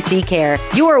 University PC Care,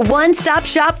 your one-stop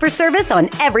shop for service on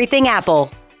everything Apple.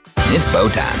 It's bow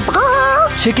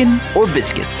time. Chicken or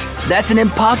biscuits? That's an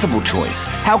impossible choice.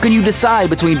 How can you decide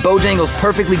between Bojangles'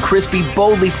 perfectly crispy,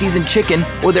 boldly seasoned chicken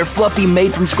or their fluffy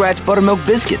made-from-scratch buttermilk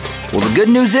biscuits? Well, the good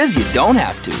news is you don't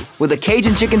have to. With a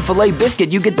Cajun chicken filet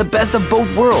biscuit, you get the best of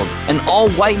both worlds. An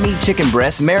all-white meat chicken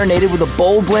breast marinated with a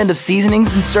bold blend of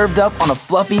seasonings and served up on a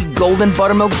fluffy golden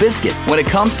buttermilk biscuit. When it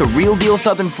comes to real deal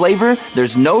Southern flavor,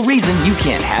 there's no reason you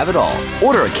can't have it all.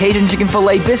 Order a Cajun chicken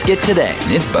filet biscuit today.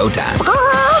 It's bow time.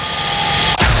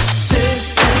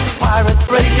 This is Pirate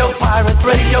Radio, Pirate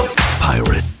Radio.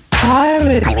 Pirate.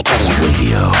 Pirate.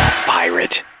 Radio.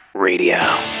 Pirate Radio.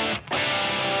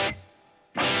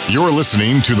 You're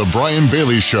listening to The Brian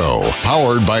Bailey Show,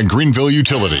 powered by Greenville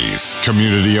Utilities.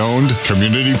 Community owned,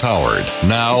 community powered.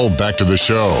 Now, back to the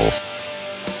show.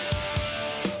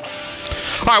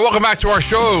 All right, welcome back to our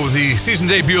show, the season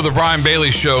debut of the Brian Bailey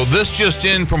Show. This just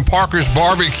in from Parker's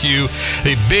Barbecue.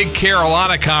 The Big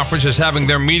Carolina Conference is having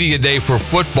their media day for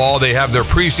football. They have their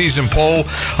preseason poll,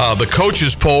 the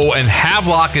coaches poll, and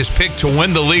Havelock is picked to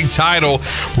win the league title.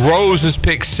 Rose is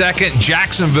picked second,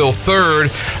 Jacksonville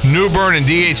third, New Bern and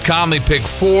D.H. Conley picked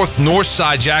fourth,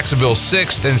 Northside Jacksonville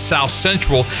sixth, and South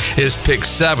Central is picked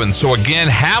seventh. So again,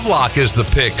 Havelock is the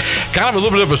pick. Kind of a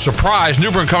little bit of a surprise.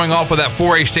 New Bern coming off of that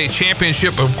 4A state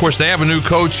championship. Of course, they have a new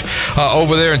coach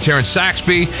over there in Terrence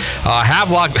Saxby.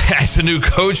 Havelock has a new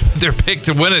coach, but they're picked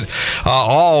to win it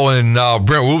all. And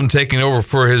Brent Wooten taking over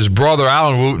for his brother,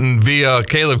 Alan Wooten, via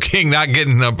Caleb King not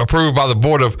getting approved by the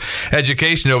Board of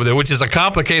Education over there, which is a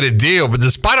complicated deal. But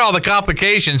despite all the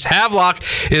complications, Havelock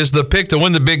is the pick to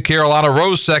win the Big Carolina.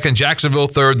 Rose second, Jacksonville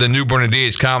third, then New Bern and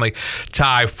D.H. Conley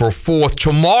tie for fourth.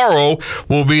 Tomorrow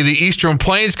will be the Eastern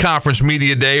Plains Conference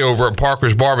Media Day over at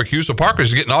Parker's Barbecue. So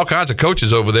Parker's getting all kinds of coaches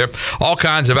over there, all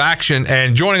kinds of action.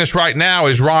 And joining us right now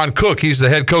is Ron Cook. He's the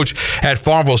head coach at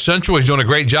Farmville Central. He's doing a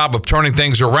great job of turning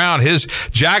things around. His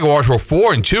Jaguars were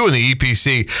 4-2 in the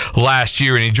EPC last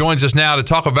year, and he joins us now to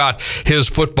talk about his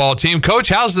football team. Coach,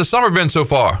 how's the summer been so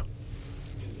far?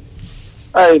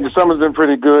 Hey, the summer's been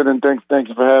pretty good, and thank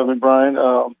you for having me, Brian.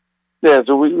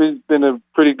 So we've been a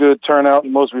pretty good turnout, the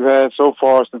most we've had so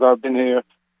far since I've been here.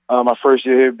 My first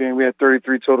year here we had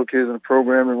 33 total kids in the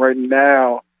program, and right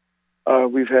now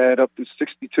we've had up to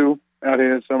 62 out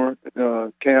here in summer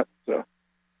camp. So,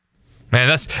 man,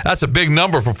 that's a big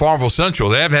number for Farmville Central.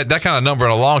 They haven't had that kind of number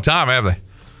in a long time, have they?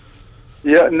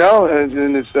 Yeah, no,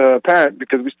 and it's apparent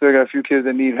because we still got a few kids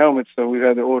that need helmets, so we've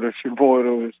had to order a few more of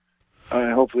those,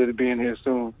 and hopefully they'll be in here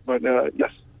soon. But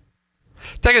yes.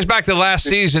 Take us back to last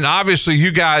season. Obviously,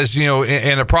 you guys,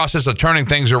 in the process of turning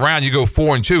things around, you go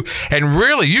 4-2, and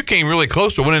really, you came really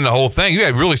close to winning the whole thing. You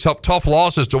had really tough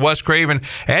losses to West Craven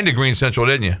and to Green Central,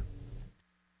 didn't you?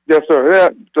 Yes, sir. Yeah,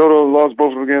 total lost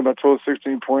both of them again by total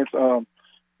 16 points.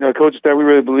 Coach said we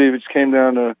really believe it just came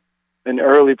down to an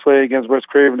early play against West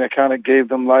Craven that kind of gave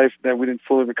them life that we didn't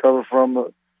fully recover from.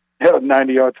 A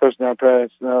 90-yard touchdown pass.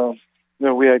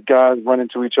 We had guys run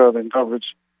into each other in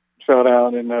coverage. Fell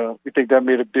down, and we think that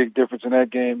made a big difference in that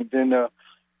game. And then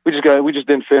we just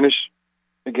didn't finish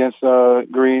against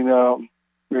Green. At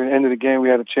the end of the game, we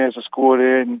had a chance to score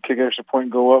there and kick an extra point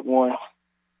and go up one,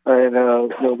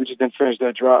 and we just didn't finish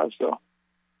that drive. So,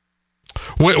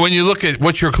 when you look at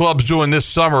what your club's doing this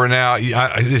summer now,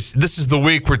 this is the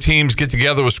week where teams get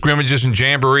together with scrimmages and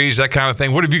jamborees, that kind of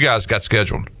thing. What have you guys got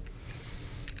scheduled?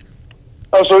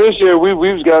 So this year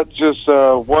we've got just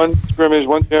one scrimmage,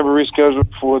 one jamboree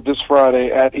scheduled for this Friday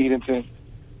at Edenton.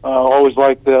 I always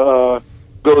like to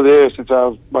go there since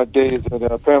my days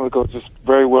at Pamlico. It's just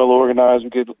very well organized. We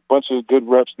get a bunch of good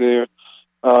reps there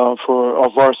for our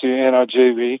varsity and our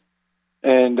JV.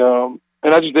 And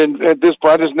I just didn't at this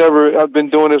point. I've been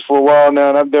doing this for a while now,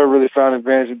 and I've never really found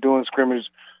advantage of doing scrimmage.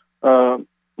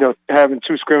 Having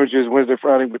two scrimmages Wednesday,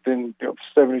 Friday within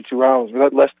 72 hours,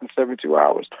 less than 72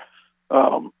 hours.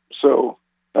 So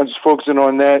I'm just focusing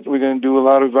on that. We're going to do a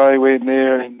lot of evaluating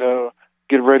there and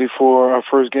get ready for our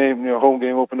first game, home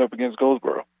game open up against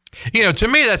Goldsboro. To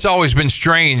me, that's always been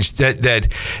strange that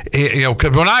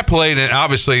because when I played, and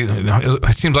obviously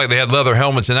it seems like they had leather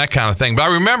helmets and that kind of thing. But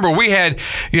I remember we had,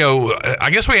 I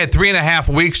guess we had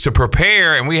 3.5 weeks to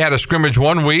prepare, and we had a scrimmage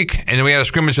one week, and then we had a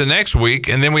scrimmage the next week,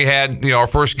 and then we had, our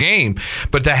first game.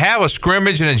 But to have a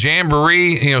scrimmage and a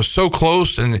jamboree, so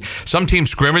close, and some teams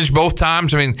scrimmage both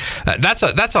times, I mean, that's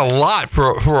a lot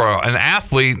for an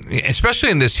athlete,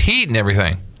 especially in this heat and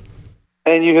everything.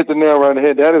 And you hit the nail right on the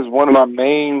head. That is one of my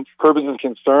main purposes and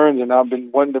concerns, and I've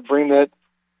been wanting to bring that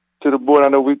to the board. I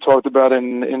know we've talked about it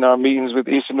in our meetings with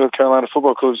the Eastern North Carolina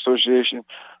Football Coaches Association,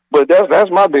 but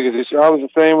that's my biggest issue. I was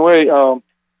the same way.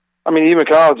 Even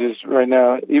colleges right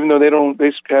now, even though they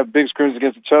have big scrimmages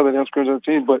against each other, they don't scrimmage on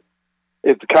the team, but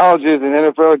if the colleges and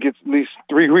NFL gets at least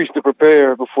 3 weeks to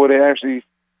prepare before they actually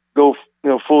go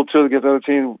full tilt against other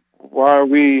teams, why are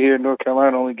we here in North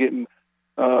Carolina only getting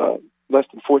less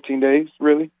than 14 days,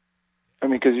 really. I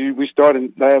mean, because we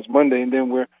started last Monday, and then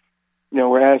we're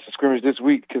asked to scrimmage this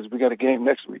week because we got a game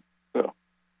next week. So,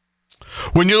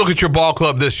 when you look at your ball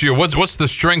club this year, what's the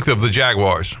strength of the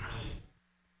Jaguars?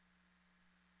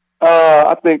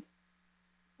 I think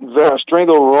the strength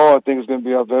overall, I think, is going to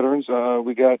be our veterans.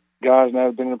 We got guys now that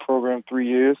have been in the program 3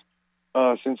 years.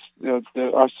 Since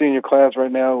our senior class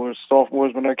right now was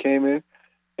sophomores when I came in,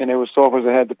 and there were sophomores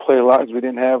that had to play a lot because we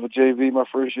didn't have a JV my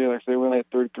first year. Like I said, we only had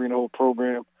 33 in the whole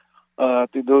program. I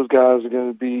think those guys are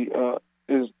going to be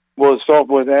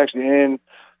sophomores actually, and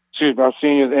our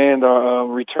seniors and our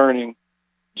returning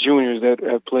juniors that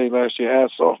have played last year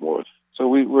as sophomores. So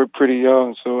we're pretty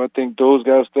young. So I think those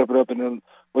guys stepping up, and the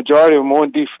majority of them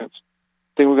on defense.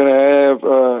 I think we're going to have,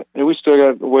 and we still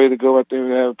got a way to go. I think we're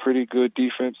going to have a pretty good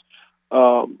defense.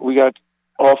 We got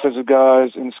offensive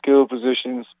guys in skill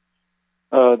positions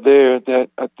there that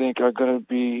I think are going to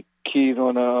be keys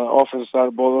on the offensive side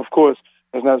of the ball. Of course,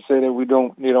 that's not to say that we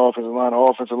don't need an offensive line.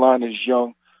 Our offensive line is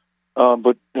young,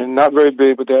 but and not very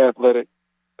big, but they're athletic.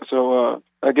 So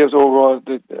I guess overall,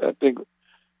 I think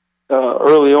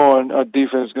early on, our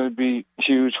defense is going to be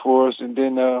huge for us, and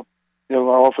then our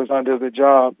offensive line does their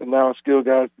job, and now our skill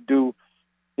guys do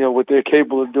what they're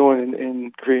capable of doing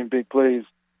in creating big plays.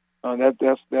 That'd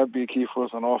be a key for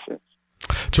us on offense.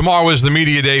 Tomorrow is the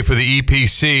media day for the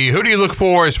EPC. Who do you look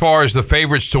for as far as the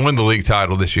favorites to win the league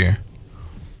title this year?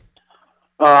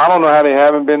 I don't know how they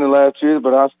haven't been the last 2 years,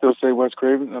 but I still say West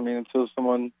Craven. I mean, until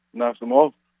someone knocks them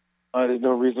off, there's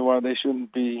no reason why they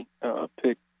shouldn't be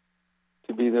picked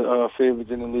to be the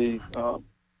favorites in the league.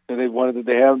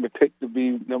 They haven't been picked to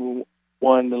be number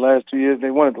one the last 2 years. They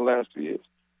won it the last 2 years.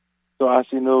 So I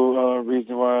see no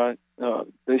reason why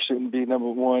they shouldn't be number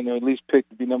one, or at least picked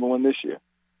to be number one this year.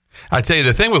 I tell you,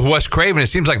 the thing with West Craven, it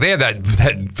seems like they have that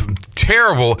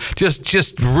terrible,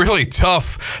 just really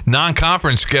tough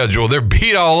non-conference schedule. They're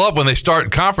beat all up when they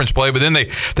start conference play, but then they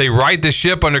right the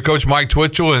ship under Coach Mike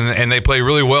Twitchell, and they play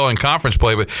really well in conference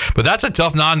play. But that's a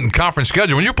tough non-conference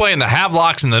schedule. When you're playing the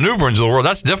Havelocks and the Newberns of the world,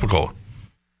 that's difficult.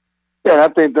 Yeah, I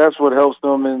think that's what helps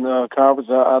them in conference.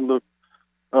 I look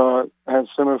have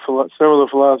similar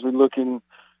philosophy looking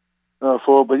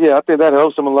for, but yeah, I think that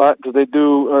helps them a lot because they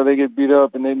get beat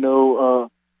up, and they know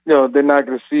they're not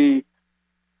going to see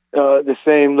the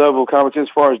same level of competition as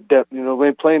far as depth.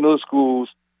 When playing those schools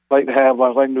like the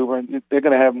Havelocks, like New Bern, they're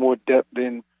going to have more depth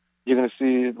than you're going to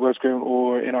see at West Craven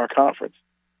or in our conference.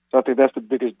 So I think that's the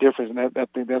biggest difference, and I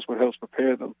think that's what helps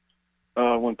prepare them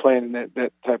when playing in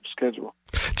that type of schedule.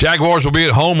 Jaguars will be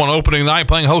at home on opening night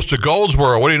playing host to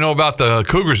Goldsboro. What do you know about the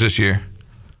Cougars this year?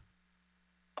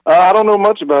 I don't know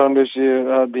much about them this year.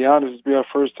 To be honest, it's been our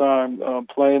first time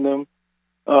playing them.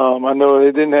 I know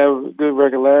they didn't have a good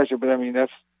record last year, but I mean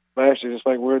that's last year. It's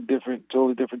like we're a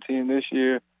totally different team this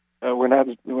year. We're not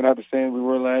the same we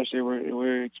were last year.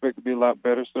 We expect to be a lot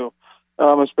better. So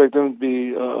I'm expecting them to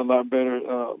be a lot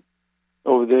better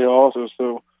over there also.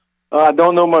 So I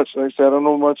don't know much. Like I said, I don't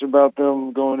know much about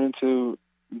them going into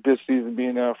this season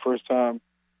being our first time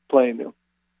playing them.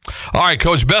 All right,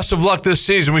 Coach, best of luck this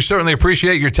season. We certainly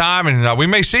appreciate your time, and we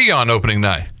may see you on opening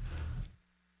night.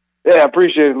 Yeah, I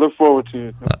appreciate it. Look forward to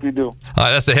it. We do. All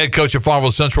right, that's the head coach of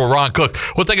Farmville Central, Ron Cook.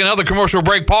 We'll take another commercial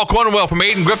break. Paul Cornwell from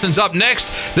Aiden Griffin's up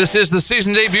next. This is the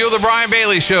season debut of the Brian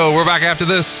Bailey Show. We're back after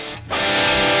this.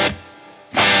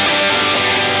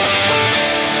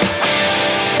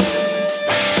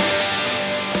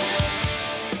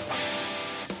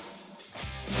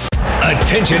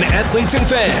 Attention athletes and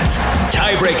fans.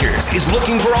 Tiebreakers is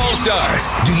looking for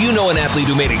all-stars. Do you know an athlete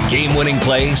who made a game-winning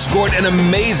play, scored an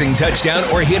amazing touchdown,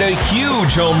 or hit a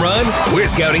huge home run? We're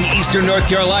scouting Eastern North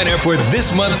Carolina for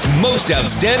this month's most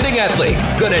outstanding athlete.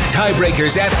 Go to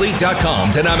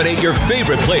tiebreakersathlete.com to nominate your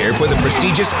favorite player for the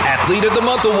prestigious Athlete of the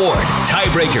Month award.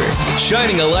 Tiebreakers,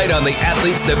 shining a light on the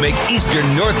athletes that make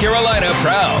Eastern North Carolina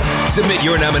proud. Submit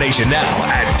your nomination now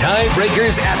at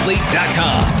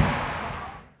tiebreakersathlete.com.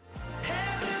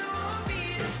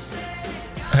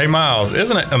 Hey Miles,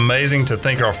 isn't it amazing to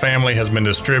think our family has been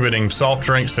distributing soft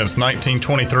drinks since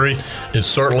 1923? It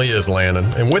certainly is, Landon,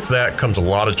 and with that comes a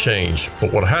lot of change.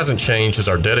 But what hasn't changed is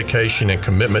our dedication and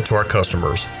commitment to our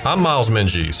customers. I'm Miles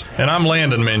Menges. And I'm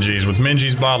Landon Menges with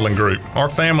Menges Bottling Group. Our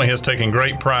family has taken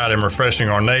great pride in refreshing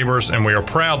our neighbors, and we are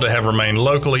proud to have remained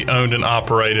locally owned and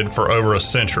operated for over a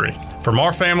century. From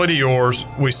our family to yours,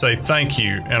 we say thank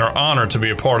you and are honored to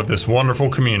be a part of this wonderful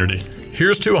community.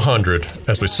 Here's to 100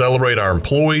 as we celebrate our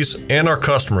employees and our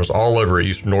customers all over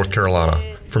Eastern North Carolina.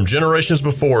 From generations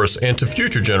before us and to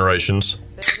future generations.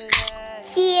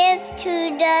 Cheers to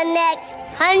the next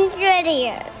 100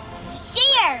 years.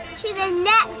 Cheers to the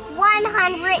next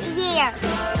 100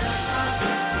 years.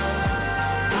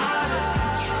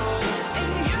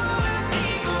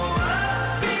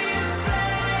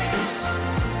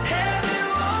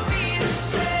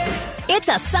 It's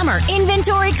a summer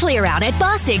inventory clear out at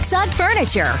Bostic Sugg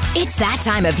Furniture. It's that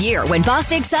time of year when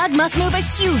Bostic Sugg must move a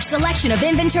huge selection of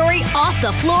inventory off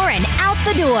the floor and out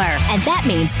the door. And that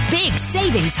means big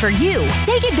savings for you.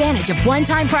 Take advantage of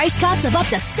one-time price cuts of up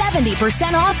to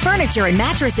 70% off furniture and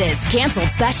mattresses,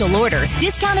 canceled special orders,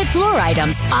 discounted floor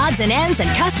items, odds and ends, and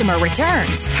customer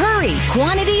returns. Hurry,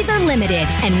 quantities are limited.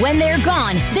 And when they're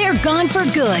gone for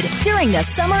good during the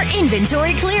summer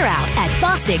inventory clear out at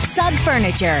Bostic Sugg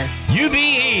Furniture.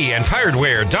 UBE and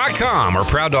PirateWear.com are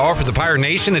proud to offer the Pirate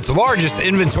Nation its largest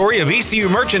inventory of ECU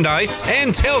merchandise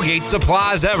and tailgate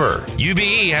supplies ever.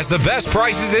 UBE has the best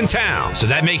prices in town, so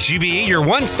that makes UBE your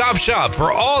one-stop shop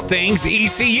for all things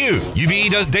ECU.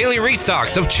 UBE does daily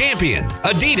restocks of Champion,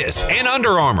 Adidas, and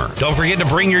Under Armour. Don't forget to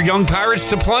bring your young pirates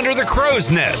to plunder the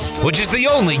Crow's Nest, which is the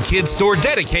only kids store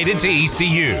dedicated to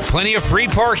ECU. Plenty of free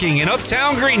parking in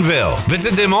Uptown Greenville.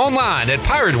 Visit them online at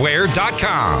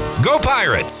PirateWear.com. Go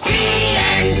Pirates!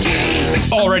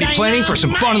 Already planning for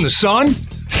some fun in the sun?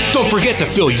 Don't forget to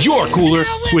fill your cooler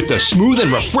with the smooth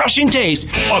and refreshing taste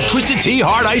of Twisted Tea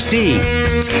Hard Iced Tea.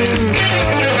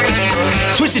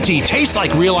 Twisted Tea tastes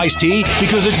like real iced tea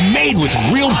because it's made with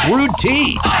real brewed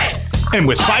tea. And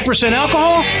with 5%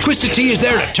 alcohol, Twisted Tea is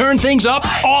there to turn things up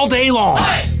all day long.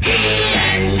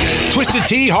 Twisted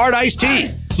Tea Hard Iced Tea.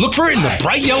 Look for it in the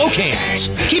bright yellow cans.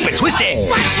 Keep it twisted.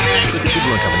 Twisted Tea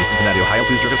Brewing Company, Cincinnati, Ohio.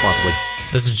 Please drink responsibly.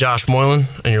 This is Josh Moylan,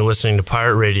 and you're listening to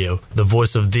Pirate Radio, the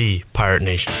voice of the Pirate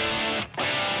Nation.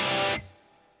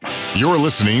 You're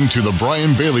listening to The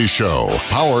Brian Bailey Show,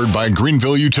 powered by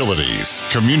Greenville Utilities.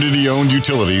 Community-owned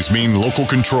utilities mean local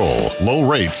control, low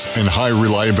rates, and high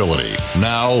reliability.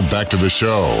 Now, back to the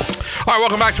show. All right,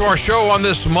 welcome back to our show on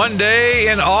this Monday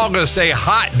in August, a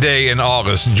hot day in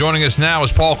August. And joining us now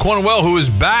is Paul Cornwell, who is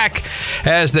back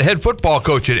as the head football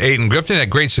coach at Ayden-Grifton. Had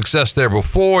great success there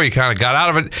before. He kind of got out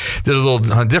of it, did a little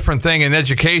different thing in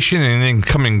education, and then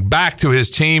coming back to his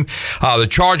team. The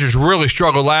Chargers really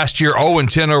struggled last year,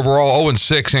 0-10 overall.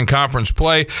 0-6 in conference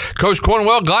play. Coach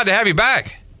Cornwell, glad to have you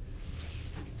back.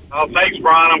 Oh, thanks,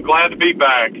 Brian. I'm glad to be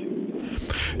back.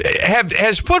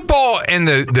 Has football and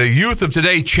the youth of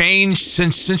today changed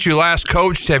since you last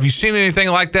coached? Have you seen anything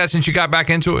like that since you got back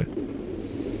into it?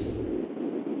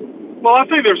 Well, I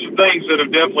think there's some things that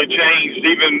have definitely changed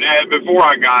even before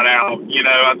I got out. You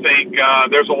know, I think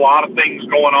there's a lot of things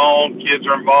going on. Kids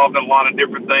are involved in a lot of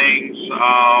different things.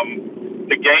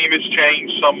 The game has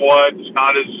changed somewhat. It's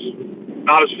not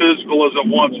as physical as it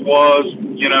once was,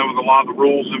 you know, with a lot of the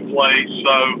rules in place.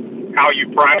 So how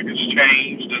you practice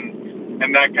changed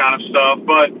and that kind of stuff.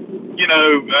 But, you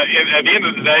know, at the end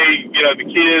of the day, you know, the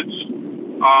kids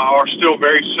are still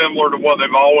very similar to what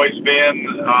they've always been.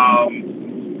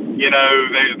 You know,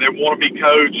 they want to be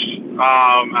coached.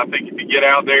 I think if you get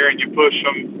out there and you push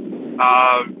them,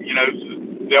 you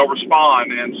know, they'll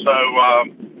respond. And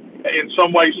so, in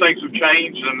some ways, things have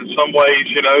changed, and in some ways,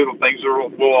 you know, things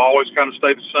will always kind of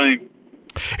stay the same.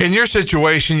 In your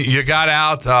situation, you got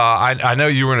out. I know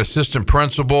you were an assistant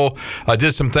principal,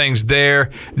 did some things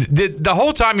there. Did the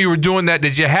whole time you were doing that,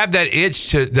 did you have that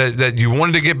itch that you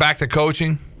wanted to get back to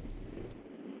coaching?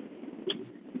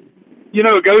 You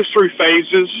know, it goes through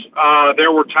phases.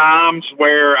 There were times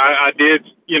where I did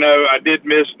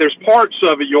miss. There's parts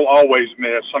of it you'll always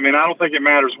miss. I mean, I don't think it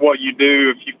matters what you do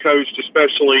if you coached,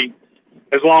 especially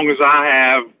as long as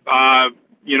I have,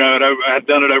 you know, I've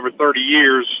done it over 30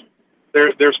 years.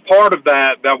 There's part of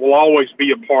that will always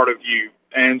be a part of you.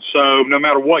 And so no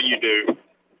matter what you do, you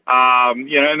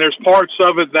know, and there's parts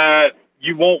of it that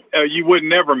you would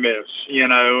never miss, you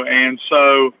know, and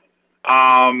so,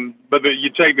 but you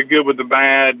take the good with the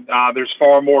bad. There's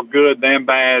far more good than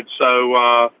bad.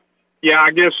 So, yeah,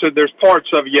 I guess there's parts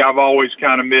of it, I've always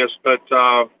kind of missed, but,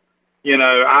 you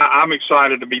know, I'm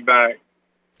excited to be back.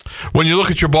 When you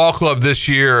look at your ball club this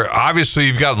year, obviously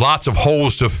you've got lots of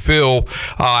holes to fill.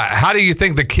 How do you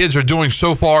think the kids are doing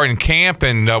so far in camp,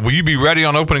 and will you be ready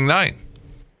on opening night?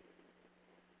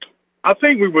 I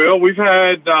think we will. We've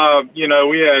had, you know,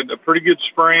 we had a pretty good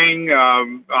spring.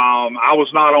 I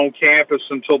was not on campus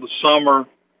until the summer.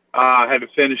 I had to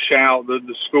finish out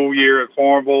the school year at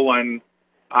Cornwell, and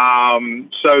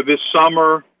so this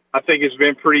summer I think it's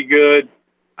been pretty good.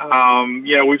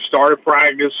 You know, we've started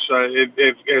practice.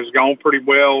 It has gone pretty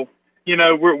well. You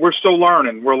know, we're still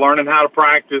learning. We're learning how to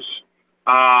practice.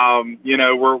 You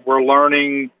know, we're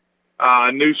learning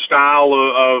a new style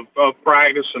of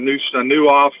practice, a new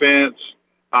offense.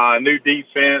 new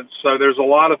defense. So there's a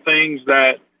lot of things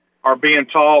that are being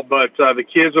taught, but the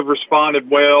kids have responded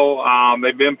well.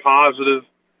 They've been positive.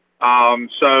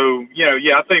 So,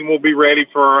 I think we'll be ready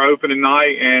for our opening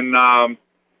night,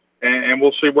 and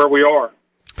we'll see where we are.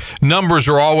 Numbers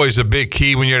are always a big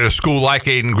key when you're at a school like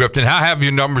Ayden-Grifton. How have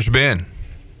your numbers been?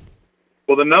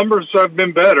 Well, the numbers have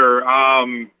been better.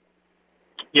 We're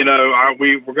going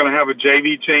to have a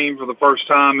JV team for the first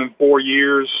time in 4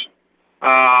 years.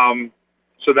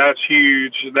 So that's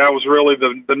huge. That was really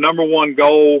the number one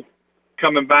goal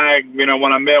coming back. When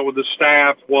I met with the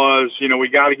staff was, we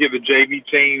got to get the JV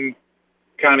team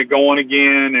kind of going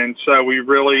again. And so we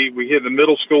hit the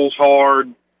middle schools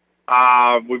hard.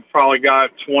 We've probably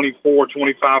got 24,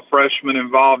 25 freshmen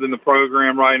involved in the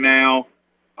program right now.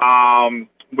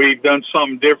 We've done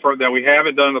something different that we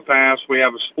haven't done in the past. We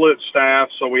have a split staff,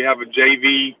 so we have a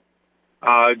JV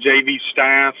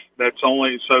staff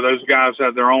so those guys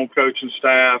have their own coaching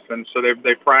staff, and so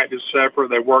they practice separate.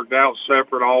 They worked out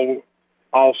separate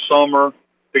all summer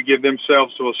to give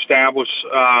themselves to establish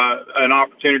an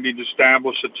opportunity to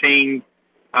establish a team,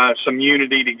 some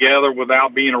unity together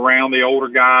without being around the older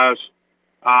guys.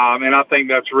 And I think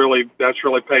that's really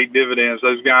paid dividends.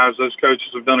 Those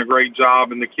coaches have done a great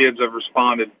job, and the kids have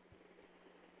responded.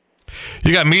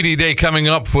 You got Media Day coming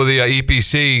up for the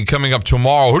EPC coming up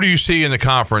tomorrow. Who do you see in the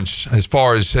conference as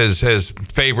far as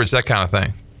favorites, that kind of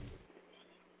thing?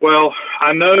 Well,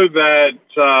 I know that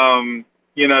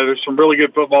there's some really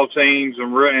good football teams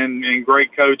and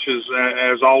great coaches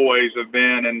as always have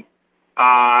been, and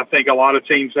I think a lot of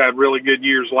teams had really good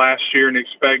years last year and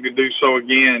expect to do so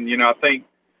again. I think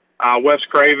West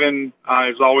Craven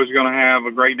is always going to have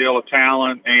a great deal of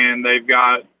talent, and they've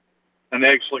got an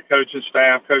excellent coaching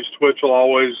staff. Coach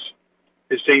Twitchell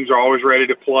his teams are always ready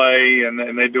to play,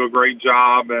 and they do a great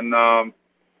job. And I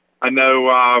know,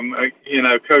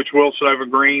 Coach Wilson over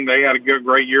Green, they had a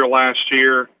great year last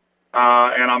year.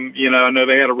 And I know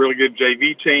they had a really good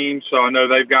JV team, so I know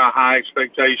they've got high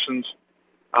expectations.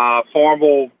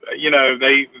 Farmville,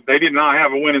 they did not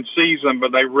have a winning season,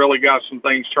 but they really got some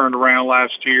things turned around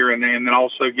last year, and then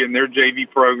also getting their JV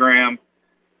program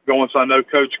going. So I know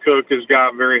Coach Cook has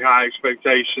got very high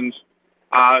expectations.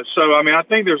 I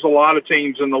think there's a lot of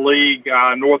teams in the league.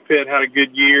 North Pitt had a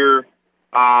good year.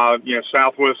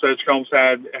 Southwest Edgecomb's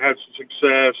had some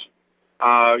success.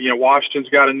 Washington's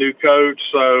got a new coach,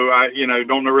 so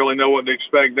don't really know what to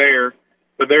expect there.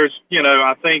 But there's,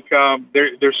 I think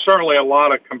there's certainly a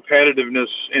lot of competitiveness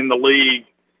in the league,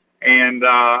 and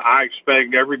I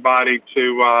expect everybody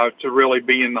to really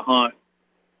be in the hunt.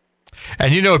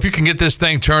 And, if you can get this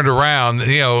thing turned around,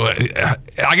 I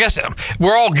guess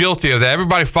we're all guilty of that.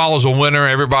 Everybody follows a winner.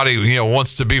 Everybody,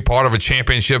 wants to be part of a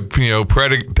championship,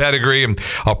 pedigree and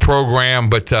a program.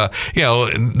 But,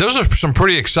 those are some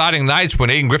pretty exciting nights when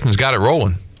Ayden-Grifton's got it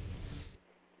rolling.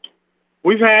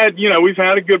 We've had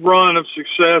a good run of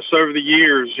success over the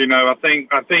years. I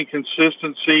think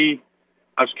consistency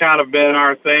has kind of been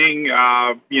our thing.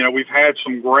 We've had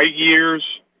some great years.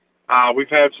 We've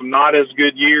had some not as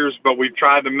good years, but we've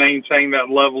tried to maintain that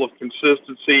level of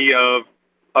consistency of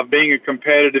being a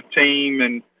competitive team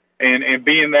and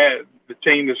being that the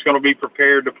team that's going to be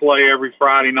prepared to play every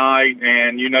Friday night,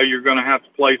 and you're going to have to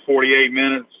play 48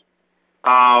 minutes.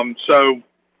 I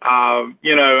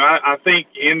think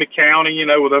in the county,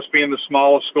 with us being the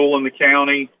smallest school in the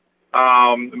county,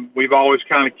 we've always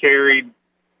kind of tried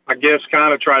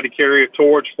to carry a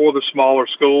torch for the smaller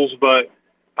schools, but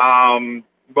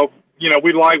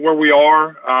we like where we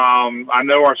are. I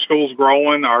know our school's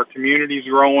growing, our community's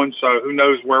growing, so who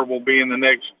knows where we'll be in the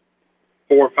next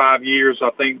 4 or 5 years. I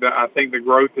think the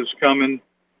growth is coming.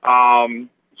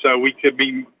 So we could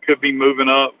be moving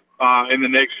up in the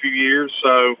next few years.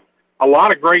 So a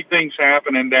lot of great things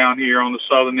happening down here on the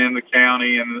southern end of the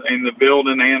county, and in the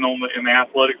building and in the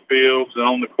athletic fields and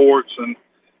on the courts. And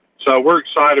so we're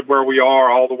excited where we are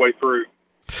all the way through.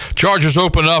 Chargers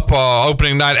open up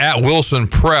opening night at Wilson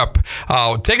Prep.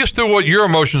 Take us through what your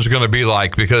emotions are going to be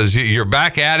like, because you're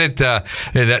back at it.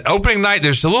 That opening night,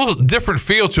 there's a little different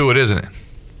feel to it, isn't it?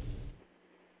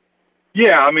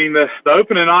 Yeah, the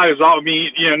opening night is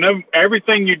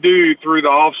everything you do through the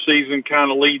off season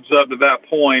kind of leads up to that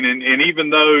point. And even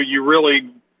though you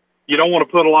don't want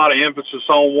to put a lot of emphasis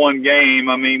on one game,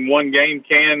 one game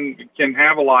can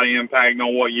have a lot of impact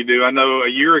on what you do. I know a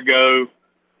year ago,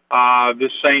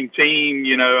 this same team,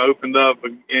 opened up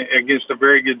against a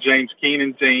very good James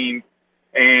Keenan team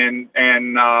and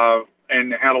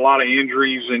had a lot of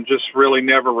injuries and just really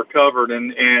never recovered.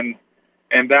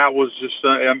 And that was just,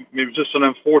 it was just an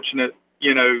unfortunate,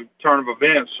 turn of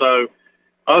events. So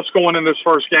us going in this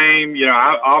first game,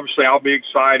 obviously I'll be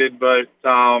excited, but,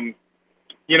 I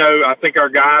think our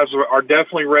guys are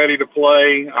definitely ready to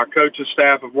play. Our coaching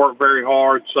staff have worked very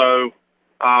hard, so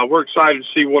we're excited to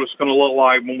see what it's going to look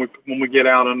like when we get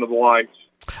out under the lights.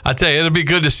 I tell you, it'll be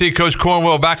good to see Coach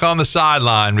Cornwell back on the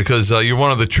sideline because you're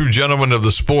one of the true gentlemen of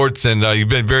the sports, and you've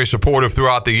been very supportive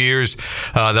throughout the years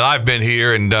that I've been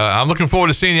here, and I'm looking forward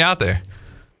to seeing you out there.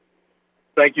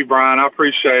 Thank you, Brian. I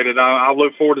appreciate it. I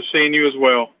look forward to seeing you as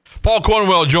well. Paul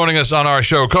Cornwell joining us on our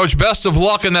show. Coach, best of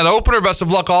luck in that opener. Best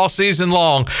of luck all season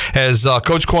long as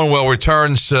Coach Cornwell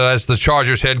returns as the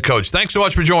Chargers head coach. Thanks so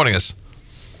much for joining us.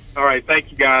 All right.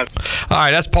 Thank you, guys. All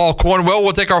right. That's Paul Cornwell.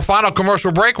 We'll take our final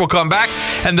commercial break. We'll come back,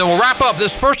 and then we'll wrap up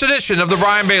this first edition of the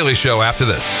Brian Bailey Show after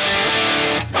this.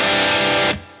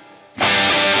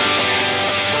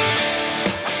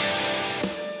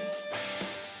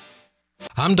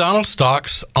 I'm Donald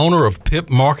Stocks, owner of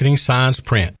Pip Marketing Signs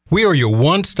Print. We are your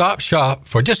one-stop shop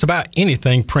for just about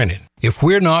anything printed. If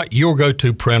we're not your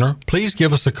go-to printer, please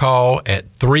give us a call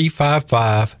at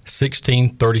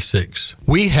 355-1636.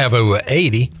 We have over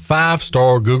 80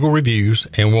 5-star Google reviews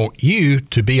and want you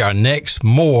to be our next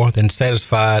more than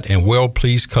satisfied and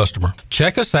well-pleased customer.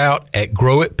 Check us out at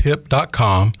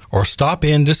growatpip.com or stop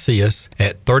in to see us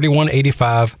at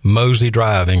 3185 Mosley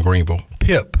Drive in Greenville.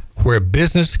 Pip, where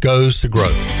business goes to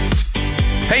grow.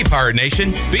 Hey, Pirate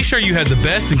Nation, be sure you have the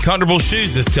best and comfortable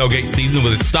shoes this tailgate season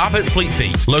with a stop at Fleet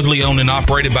Feet. Locally owned and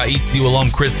operated by ECU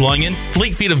alum Chris Lunyon,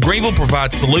 Fleet Feet of Greenville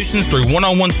provides solutions through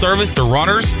one-on-one service to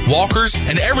runners, walkers,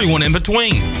 and everyone in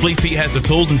between. Fleet Feet has the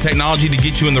tools and technology to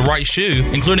get you in the right shoe,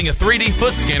 including a 3D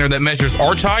foot scanner that measures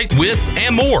arch height, width,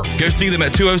 and more. Go see them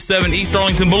at 207 East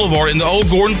Arlington Boulevard in the old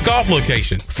Gordon's Golf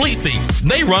location. Fleet Feet,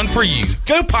 they run for you.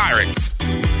 Go Pirates!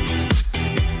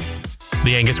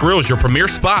 The Angus Grill is your premier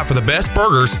spot for the best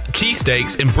burgers,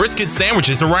 cheesesteaks, and brisket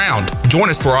sandwiches around.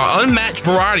 Join us for our unmatched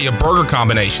variety of burger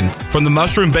combinations. From the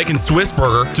mushroom bacon Swiss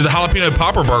burger to the jalapeno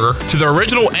popper burger to the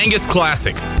original Angus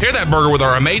classic. Pair that burger with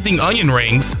our amazing onion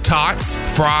rings, tots,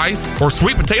 fries, or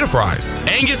sweet potato fries.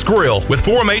 Angus Grill, with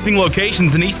 4 amazing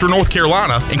locations in eastern North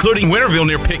Carolina, including Winterville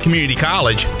near Pitt Community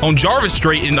College, on Jarvis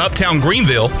Street in uptown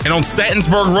Greenville, and on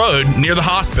Statensburg Road near the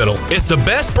hospital. It's the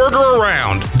best burger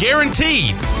around,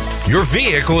 guaranteed. Your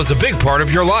vehicle is a big part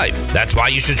of your life. That's why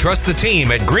you should trust the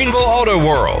team at Greenville Auto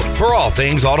World for all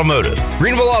things automotive.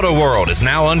 Greenville Auto World is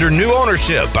now under new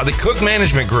ownership by the Cook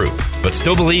Management Group, but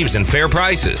still believes in fair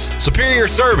prices, superior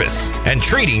service, and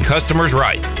treating customers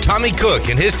right. Tommy Cook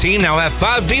and his team now have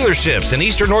 5 dealerships in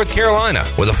eastern North Carolina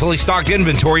with a fully stocked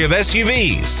inventory of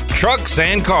SUVs, trucks,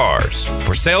 and cars.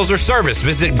 For sales or service,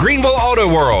 visit Greenville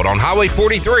Auto World on Highway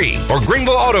 43 or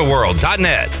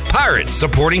greenvilleautoworld.net. Pirates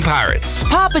supporting pirates.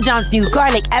 Papa John's new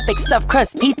garlic epic stuffed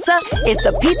crust pizza is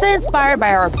the pizza inspired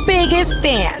by our biggest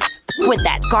fans. With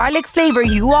that garlic flavor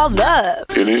you all love.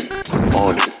 In it,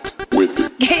 on it, with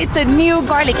it. Get the new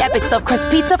garlic epic stuffed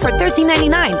crust pizza for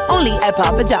 $13.99 only at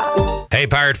Papa John's. Hey,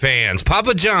 Pirate fans,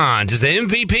 Papa John's is the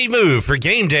MVP move for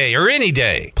game day or any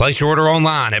day. Place your order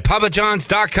online at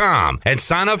papajohns.com and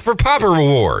sign up for Papa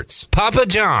Rewards. Papa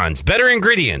John's, better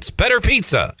ingredients, better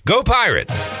pizza. Go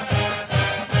Pirates.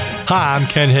 Hi, I'm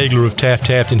Ken Hagler of Taft,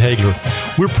 Taft & Hagler.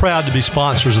 We're proud to be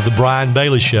sponsors of the Brian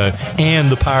Bailey Show and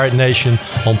the Pirate Nation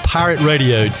on Pirate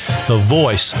Radio, the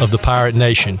voice of the Pirate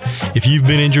Nation. If you've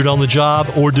been injured on the job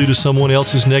or due to someone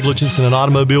else's negligence in an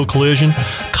automobile collision,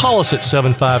 call us at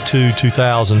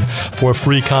 752-2000 for a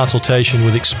free consultation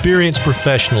with experienced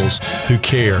professionals who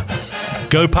care.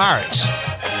 Go Pirates!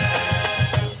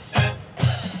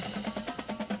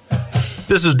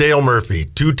 This is Dale Murphy,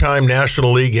 2-time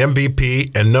National League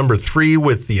MVP and number 3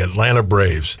 with the Atlanta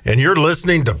Braves. And you're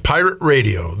listening to Pirate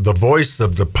Radio, the voice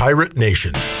of the Pirate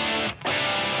Nation.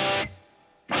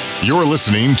 You're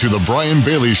listening to The Brian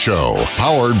Bailey Show,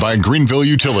 powered by Greenville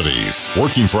Utilities,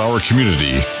 working for our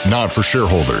community, not for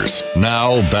shareholders.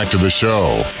 Now, back to the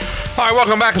show. All right,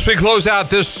 welcome back as we close out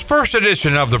this first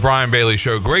edition of the Brian Bailey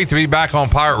Show. Great to be back on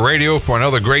Pirate Radio for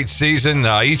another great season.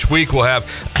 Each week we'll have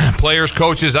players,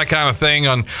 coaches, that kind of thing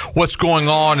on what's going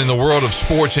on in the world of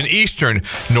sports in eastern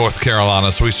North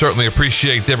Carolina. So we certainly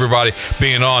appreciate everybody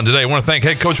being on today. I want to thank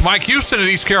head coach Mike Houston in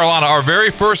East Carolina, our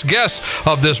very first guest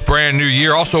of this brand new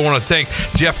year. Also want to thank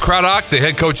Jeff Craddock, the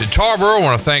head coach at Tarboro. I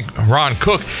want to thank Ron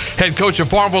Cook, head coach at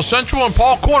Farmville Central, and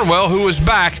Paul Cornwell, who is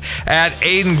back at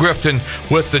Aiden Grifton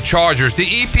with the Chargers. The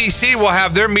EPC will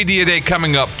have their media day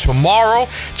coming up tomorrow.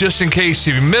 Just in case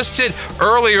you missed it,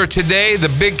 earlier today, the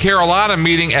Big Carolina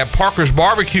meeting at Parker's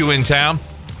Barbecue in town.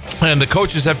 And the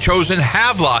coaches have chosen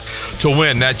Havelock to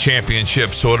win that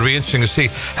championship. So it'll be interesting to see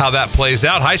how that plays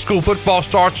out. High school football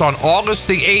starts on August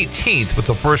the 18th with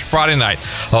the first Friday night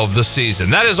of the season.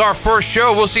 That is our first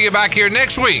show. We'll see you back here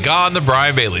next week on The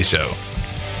Brian Bailey Show.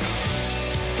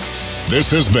 This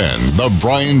has been The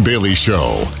Brian Bailey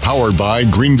Show, powered by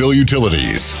Greenville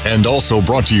Utilities, and also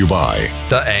brought to you by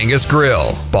The Angus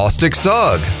Grill, Bostic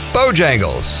Sugg,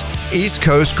 Bojangles, East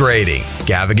Coast Grading,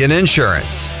 Gavigan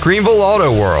Insurance, Greenville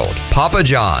Auto World, Papa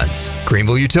John's,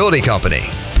 Greenville Utility Company,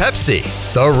 Pepsi,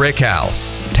 The Rick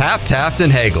House, Taft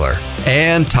and Hagler,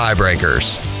 and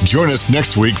Tiebreakers. Join us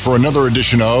next week for another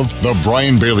edition of The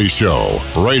Brian Bailey Show,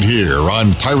 right here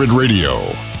on Pirate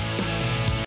Radio.